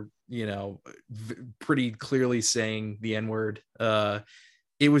are, pretty clearly saying the N-word.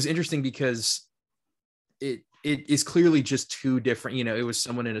 It was interesting because it is clearly just two different, it was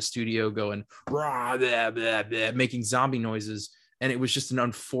someone in a studio going rah, blah, blah, blah, making zombie noises. And it was just an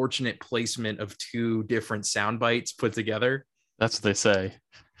unfortunate placement of two different sound bites put together. That's what they say.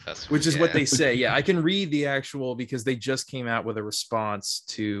 Which is what they say. Yeah, I can read the actual, because they just came out with a response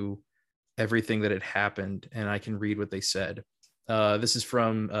to everything that had happened, and I can read what they said. This is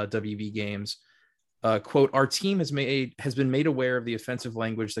from WB Games. Quote, "Our team has been made aware of the offensive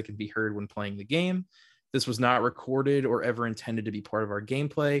language that can be heard when playing the game. This was not recorded or ever intended to be part of our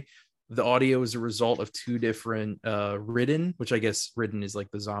gameplay. The audio is a result of two different ridden, which I guess ridden is like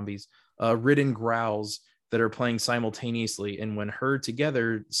the zombies, ridden growls that are playing simultaneously, and when heard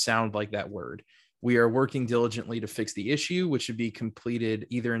together sound like that word. We are working diligently to fix the issue, which should be completed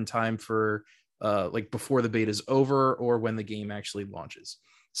either in time for before the beta is over or when the game actually launches."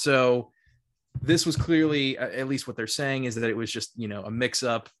 So this was clearly, at least what they're saying, is that it was just, a mix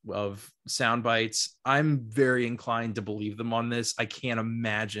up of sound bites. I'm very inclined to believe them on this. I can't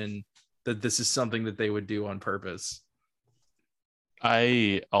imagine that this is something that they would do on purpose.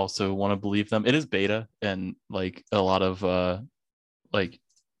 I also want to believe them. It is beta, and like a lot of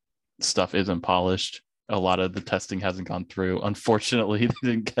stuff isn't polished. A lot of the testing hasn't gone through. Unfortunately, they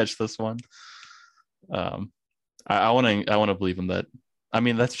didn't catch this one. I want to believe them that. I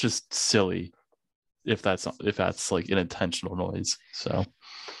mean, that's just silly if that's like an intentional noise. So,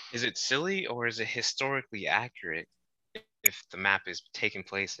 is it silly or is it historically accurate if the map is taking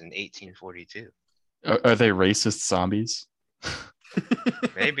place in 1842? Are they racist zombies?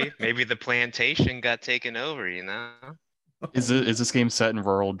 Maybe the plantation got taken over, Is this game set in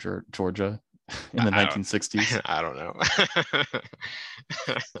rural Georgia in the 1960s? I don't know.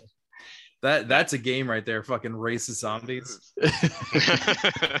 That's a game right there. Fucking racist zombies.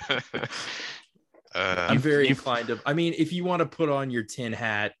 I'm very inclined to. I mean, if you want to put on your tin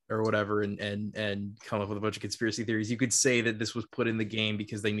hat or whatever and come up with a bunch of conspiracy theories, you could say that this was put in the game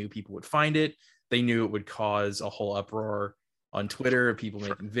because they knew people would find it. They knew it would cause a whole uproar on Twitter, people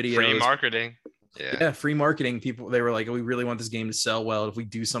making videos. Free marketing. Yeah, free marketing. People, they were like, "Oh, we really want this game to sell well. If we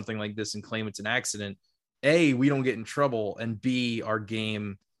do something like this and claim it's an accident, A, we don't get in trouble, and B, our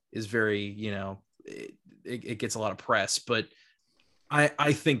game is very, it gets a lot of press." But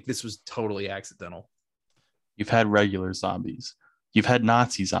I think this was totally accidental. You've had regular zombies. You've had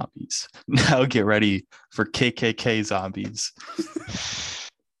Nazi zombies. Now get ready for KKK zombies.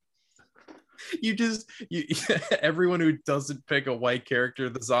 Everyone who doesn't pick a white character,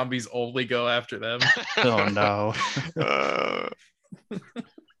 the zombies only go after them. Oh no.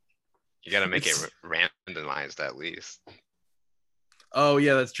 You gotta make it randomized at least. Oh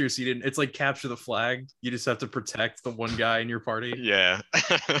yeah, that's true. So it's like capture the flag. You just have to protect the one guy in your party. Yeah.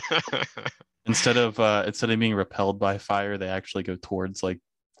 Instead of being repelled by fire, they actually go towards like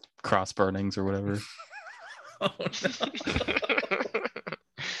cross burnings or whatever. Oh no.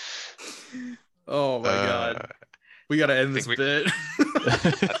 Oh my god. We gotta end this bit.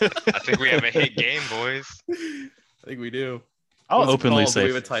 I think we have a hit game, boys. I think we do. I'll openly say, do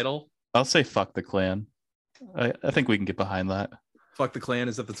we have a title? I'll say fuck the Klan. I think we can get behind that. Fuck the Klan,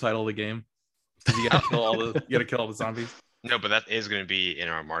 is that the title of the game? You gotta kill all the zombies. No, but that is going to be in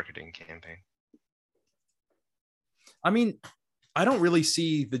our marketing campaign. I mean, I don't really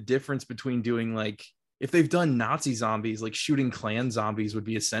see the difference between doing like, if they've done Nazi zombies, like shooting Klan zombies would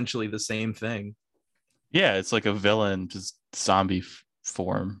be essentially the same thing. Yeah, it's like a villain, just zombie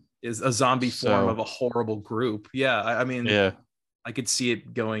form. Is a zombie form of a horrible group. Yeah, I mean, yeah. I could see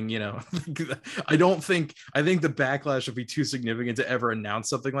it going, I think the backlash would be too significant to ever announce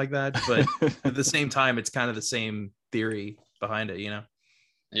something like that. But at the same time, it's kind of the same theory behind it,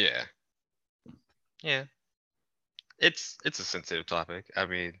 Yeah. Yeah. It's a sensitive topic. I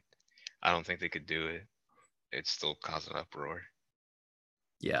mean, I don't think they could do it. It's still causing uproar.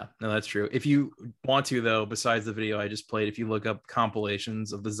 Yeah, no, that's true. If you want to, though, besides the video I just played, if you look up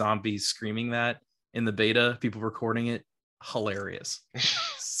compilations of the zombies screaming that in the beta, people recording it, hilarious.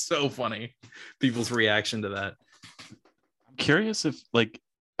 So funny. People's reaction to that. I'm curious if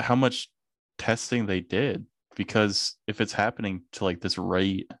how much testing they did, because if it's happening to like this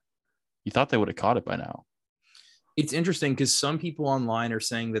rate, you thought they would have caught it by now. It's interesting because some people online are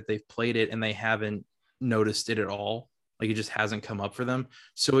saying that they've played it and they haven't noticed it at all. Like it just hasn't come up for them.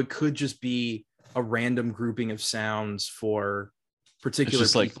 So it could just be a random grouping of sounds for particular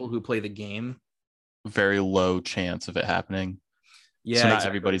people who play the game. Very low chance of it happening. Yeah. So not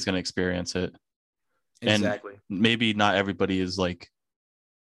everybody's going to experience it. Exactly. And maybe not everybody is like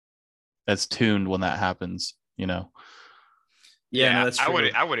as tuned when that happens, Yeah, no, that's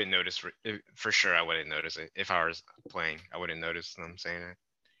true. I wouldn't notice for sure. I wouldn't notice it if I was playing. I wouldn't notice them saying it.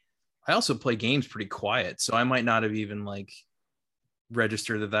 I also play games pretty quiet, so I might not have even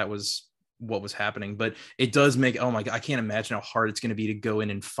registered that was what was happening. But it does make, oh my God, I can't imagine how hard it's going to be to go in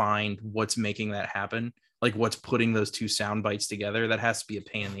and find what's making that happen. Like what's putting those two sound bites together. That has to be a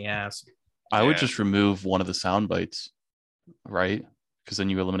pain in the ass. I would just remove one of the sound bites, right? Because then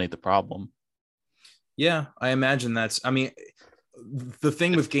you eliminate the problem. Yeah, I imagine the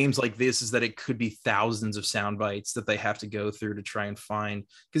thing with games like this is that it could be thousands of sound bites that they have to go through to try and find,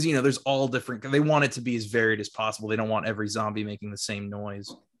 because there's all different, they want it to be as varied as possible. They don't want every zombie making the same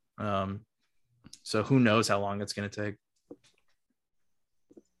noise. So who knows how long it's going to take.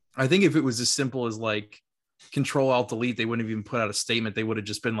 I think if it was as simple as Control Alt Delete, they wouldn't have even put out a statement. They would have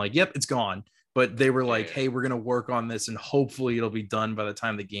just been like, yep, it's gone. But they were like, hey, we're going to work on this and hopefully it'll be done by the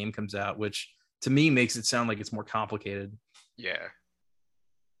time the game comes out, which to me makes it sound like it's more complicated. Yeah.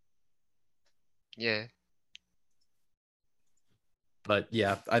 Yeah. But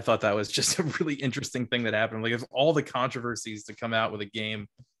yeah, I thought that was just a really interesting thing that happened. Like, of all the controversies to come out with a game,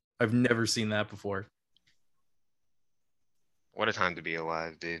 I've never seen that before. What a time to be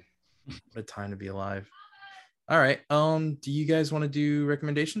alive, dude. What a time to be alive. All right. Do you guys want to do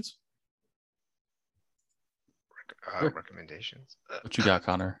recommendations? Recommendations. What you got,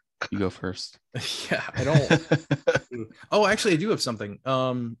 Connor? You go first. Yeah, I don't. Oh, actually, I do have something.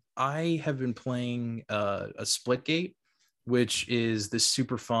 I have been playing a Splitgate, which is this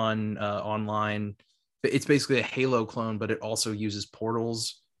super fun online. It's basically a Halo clone, but it also uses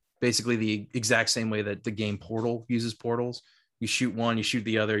portals. Basically, the exact same way that the game Portal uses portals. You shoot one, you shoot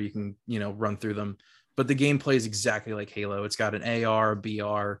the other. You can run through them. But the game plays exactly like Halo. It's got an AR,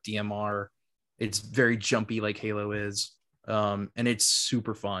 BR, DMR. It's very jumpy like Halo is. And it's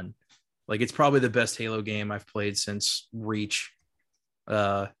super fun. Like, it's probably the best Halo game I've played since Reach.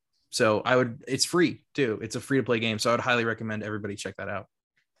 So it's free too. It's a free to play game. So I would highly recommend everybody check that out.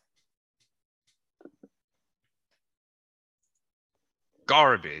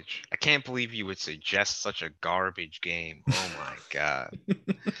 Garbage. I can't believe you would suggest such a garbage game. Oh my God.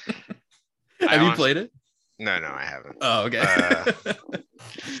 Have you played it? No, I haven't. Oh, okay.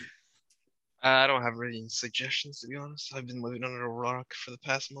 I don't have any suggestions, to be honest. I've been living under a rock for the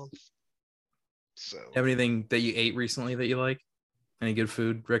past month. So, have anything that you ate recently that you like? Any good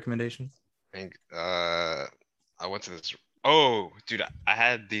food recommendations? I think I went to this. Oh, dude,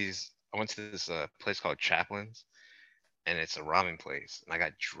 I went to this place called Chaplin's, and it's a ramen place, and I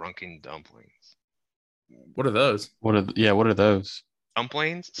got drunken dumplings. What are those? What are those?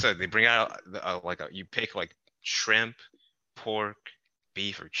 Dumplings. So they bring out you pick like shrimp, pork,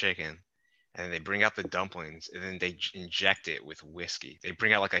 beef, or chicken. And they bring out the dumplings, and then they inject it with whiskey. They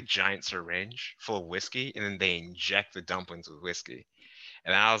bring out like a giant syringe full of whiskey, and then they inject the dumplings with whiskey.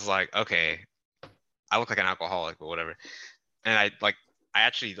 And I was like, okay, I look like an alcoholic, but whatever. And I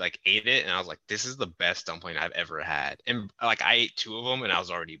actually ate it, and I was like, this is the best dumpling I've ever had. And I ate 2 of them, and I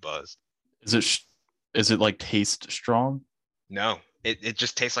was already buzzed. Is it like taste strong? No, it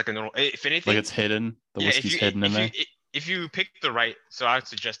just tastes like a normal. If anything, like it's hidden. The whiskey's hidden in there. If you pick the right, so I would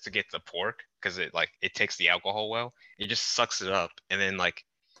suggest to get the pork, because it takes the alcohol well. It just sucks it up, and then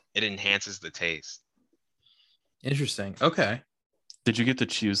it enhances the taste. Interesting. Okay. Did you get to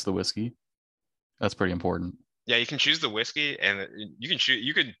choose the whiskey? That's pretty important. Yeah, you can choose the whiskey, and you can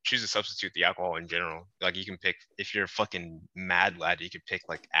choose to substitute the alcohol in general. Like, you can pick, if you're a fucking mad lad, you could pick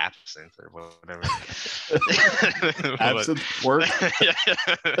absinthe or whatever. Absinthe work.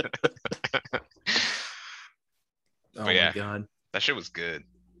 Oh my God. That shit was good.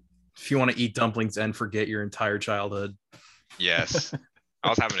 If you want to eat dumplings and forget your entire childhood. Yes. I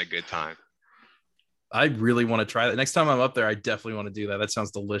was having a good time. I really want to try that. Next time I'm up there, I definitely want to do that. That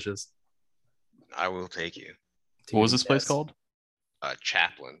sounds delicious. I will take you. What was this place Yes. called?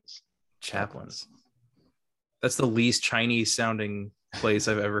 Chaplin's. Chaplin's. That's the least Chinese sounding place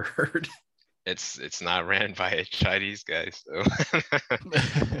I've ever heard. It's not ran by a Chinese guy, so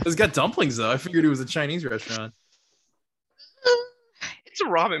It's got dumplings though. I figured it was a Chinese restaurant. it's a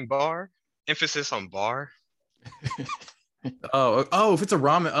ramen bar. Emphasis on bar. Oh, if it's a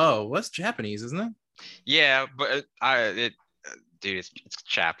ramen, well, that's Japanese, isn't it? Yeah, but dude, it's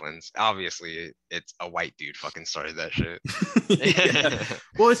Chaplin's. Obviously, it's a white dude fucking started that shit. Yeah.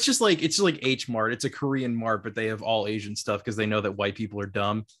 Well, it's just like H Mart. It's a Korean mart, but they have all Asian stuff because they know that white people are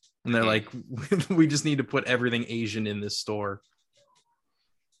dumb, and they're like, we just need to put everything Asian in this store.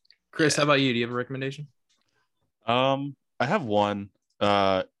 Chris, how about you? Do you have a recommendation? I have one.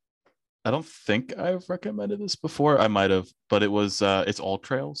 I don't think I've recommended this before. I might have, but it was it's All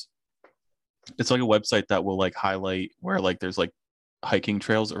Trails. It's like a website that will like highlight where like there's like hiking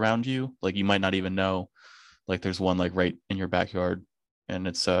trails around you. Like you might not even know. Like there's one like right in your backyard, and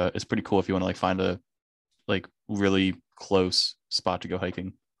it's pretty cool if you want to like find a like really close spot to go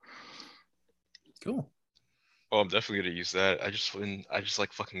hiking. Cool. Oh, I'm definitely gonna use that. I just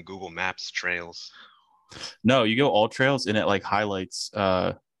like fucking Google Maps trails. No, you go All Trails and it like highlights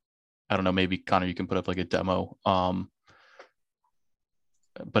I don't know, maybe Connor, you can put up like a demo.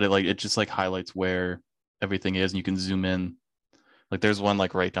 But it just like highlights where everything is and you can zoom in. Like there's one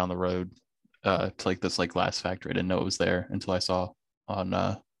like right down the road to like this like glass factory. I didn't know it was there until I saw on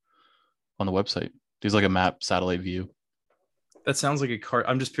the website. There's like a map satellite view. That sounds like a car.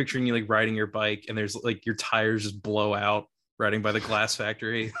 I'm just picturing you like riding your bike and there's like your tires just blow out riding by the glass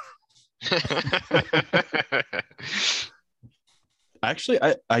factory. Actually,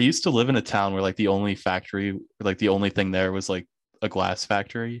 I used to live in a town where like the only factory, like the only thing there was like a glass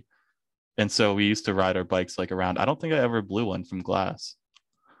factory. And so we used to ride our bikes like around. I don't think I ever blew one from glass.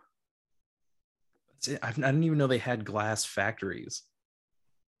 That's it. I didn't even know they had glass factories.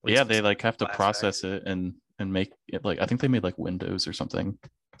 Like, Yeah, they like have to glass process it and make it like I think they made like windows or something.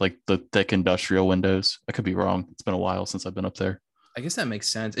 Like the thick industrial windows. I could be wrong. It's been a while since I've been up there. I guess that makes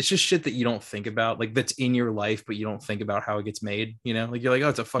sense. It's just shit that you don't think about, like that's in your life, but you don't think about how it gets made. You know, like you're like, oh,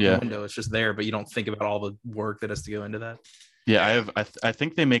 it's a fucking Yeah. window. It's just there, but you don't think about all the work that has to go into that. Yeah, I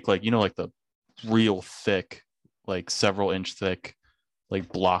think they make like, you know, like the real thick, like several inch thick,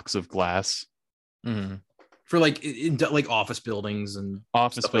 like blocks of glass. Mm-hmm. For like like office buildings and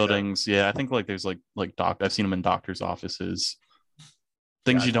Office stuff like that. buildings. Yeah, I think like there's like I've seen them in doctors' offices.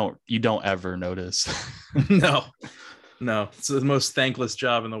 Things Gotcha. you don't ever notice. No, it's the most thankless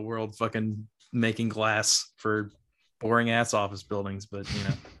job in the world, fucking making glass for boring ass office buildings. But you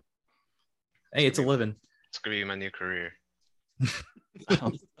know, hey, it's a living. It's gonna be my new career.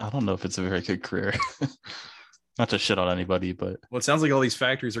 I don't know if it's a very good career. Not to shit on anybody, but Well, it sounds like all these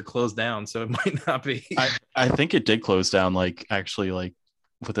factories are closed down, so it might not be. I think it did close down like actually like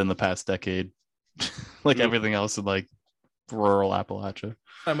within the past decade. Like Ooh. everything else in like rural Appalachia.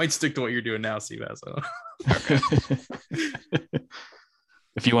 I might stick to what you're doing now, Seabass.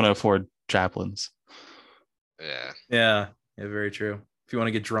 If you want to afford Chaplin's. Yeah. Yeah, very true. If you want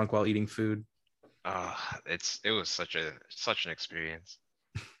to get drunk while eating food. It was such an experience.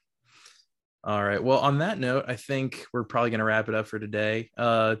 All right. Well, on that note, I think we're probably going to wrap it up for today.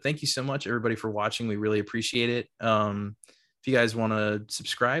 Thank you so much, everybody, for watching. We really appreciate it. If you guys want to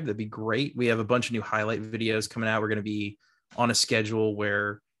subscribe, that'd be great. We have a bunch of new highlight videos coming out. We're going to be on a schedule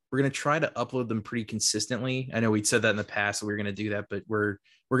where we're going to try to upload them pretty consistently. I know we'd said that in the past that we were going to do that, but we're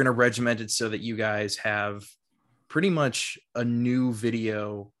going to regiment it so that you guys have pretty much a new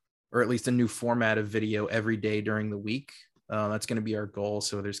video, or at least a new format of video every day during the week. That's going to be our goal.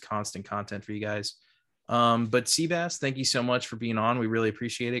 So there's constant content for you guys. But Seabass, thank you so much for being on. We really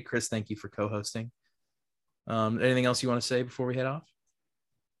appreciate it. Chris, thank you for co-hosting. Anything else you want to say before we head off?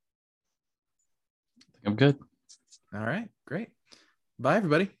 I'm good. All right, great. Bye,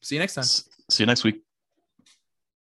 everybody. See you next time. See you next week.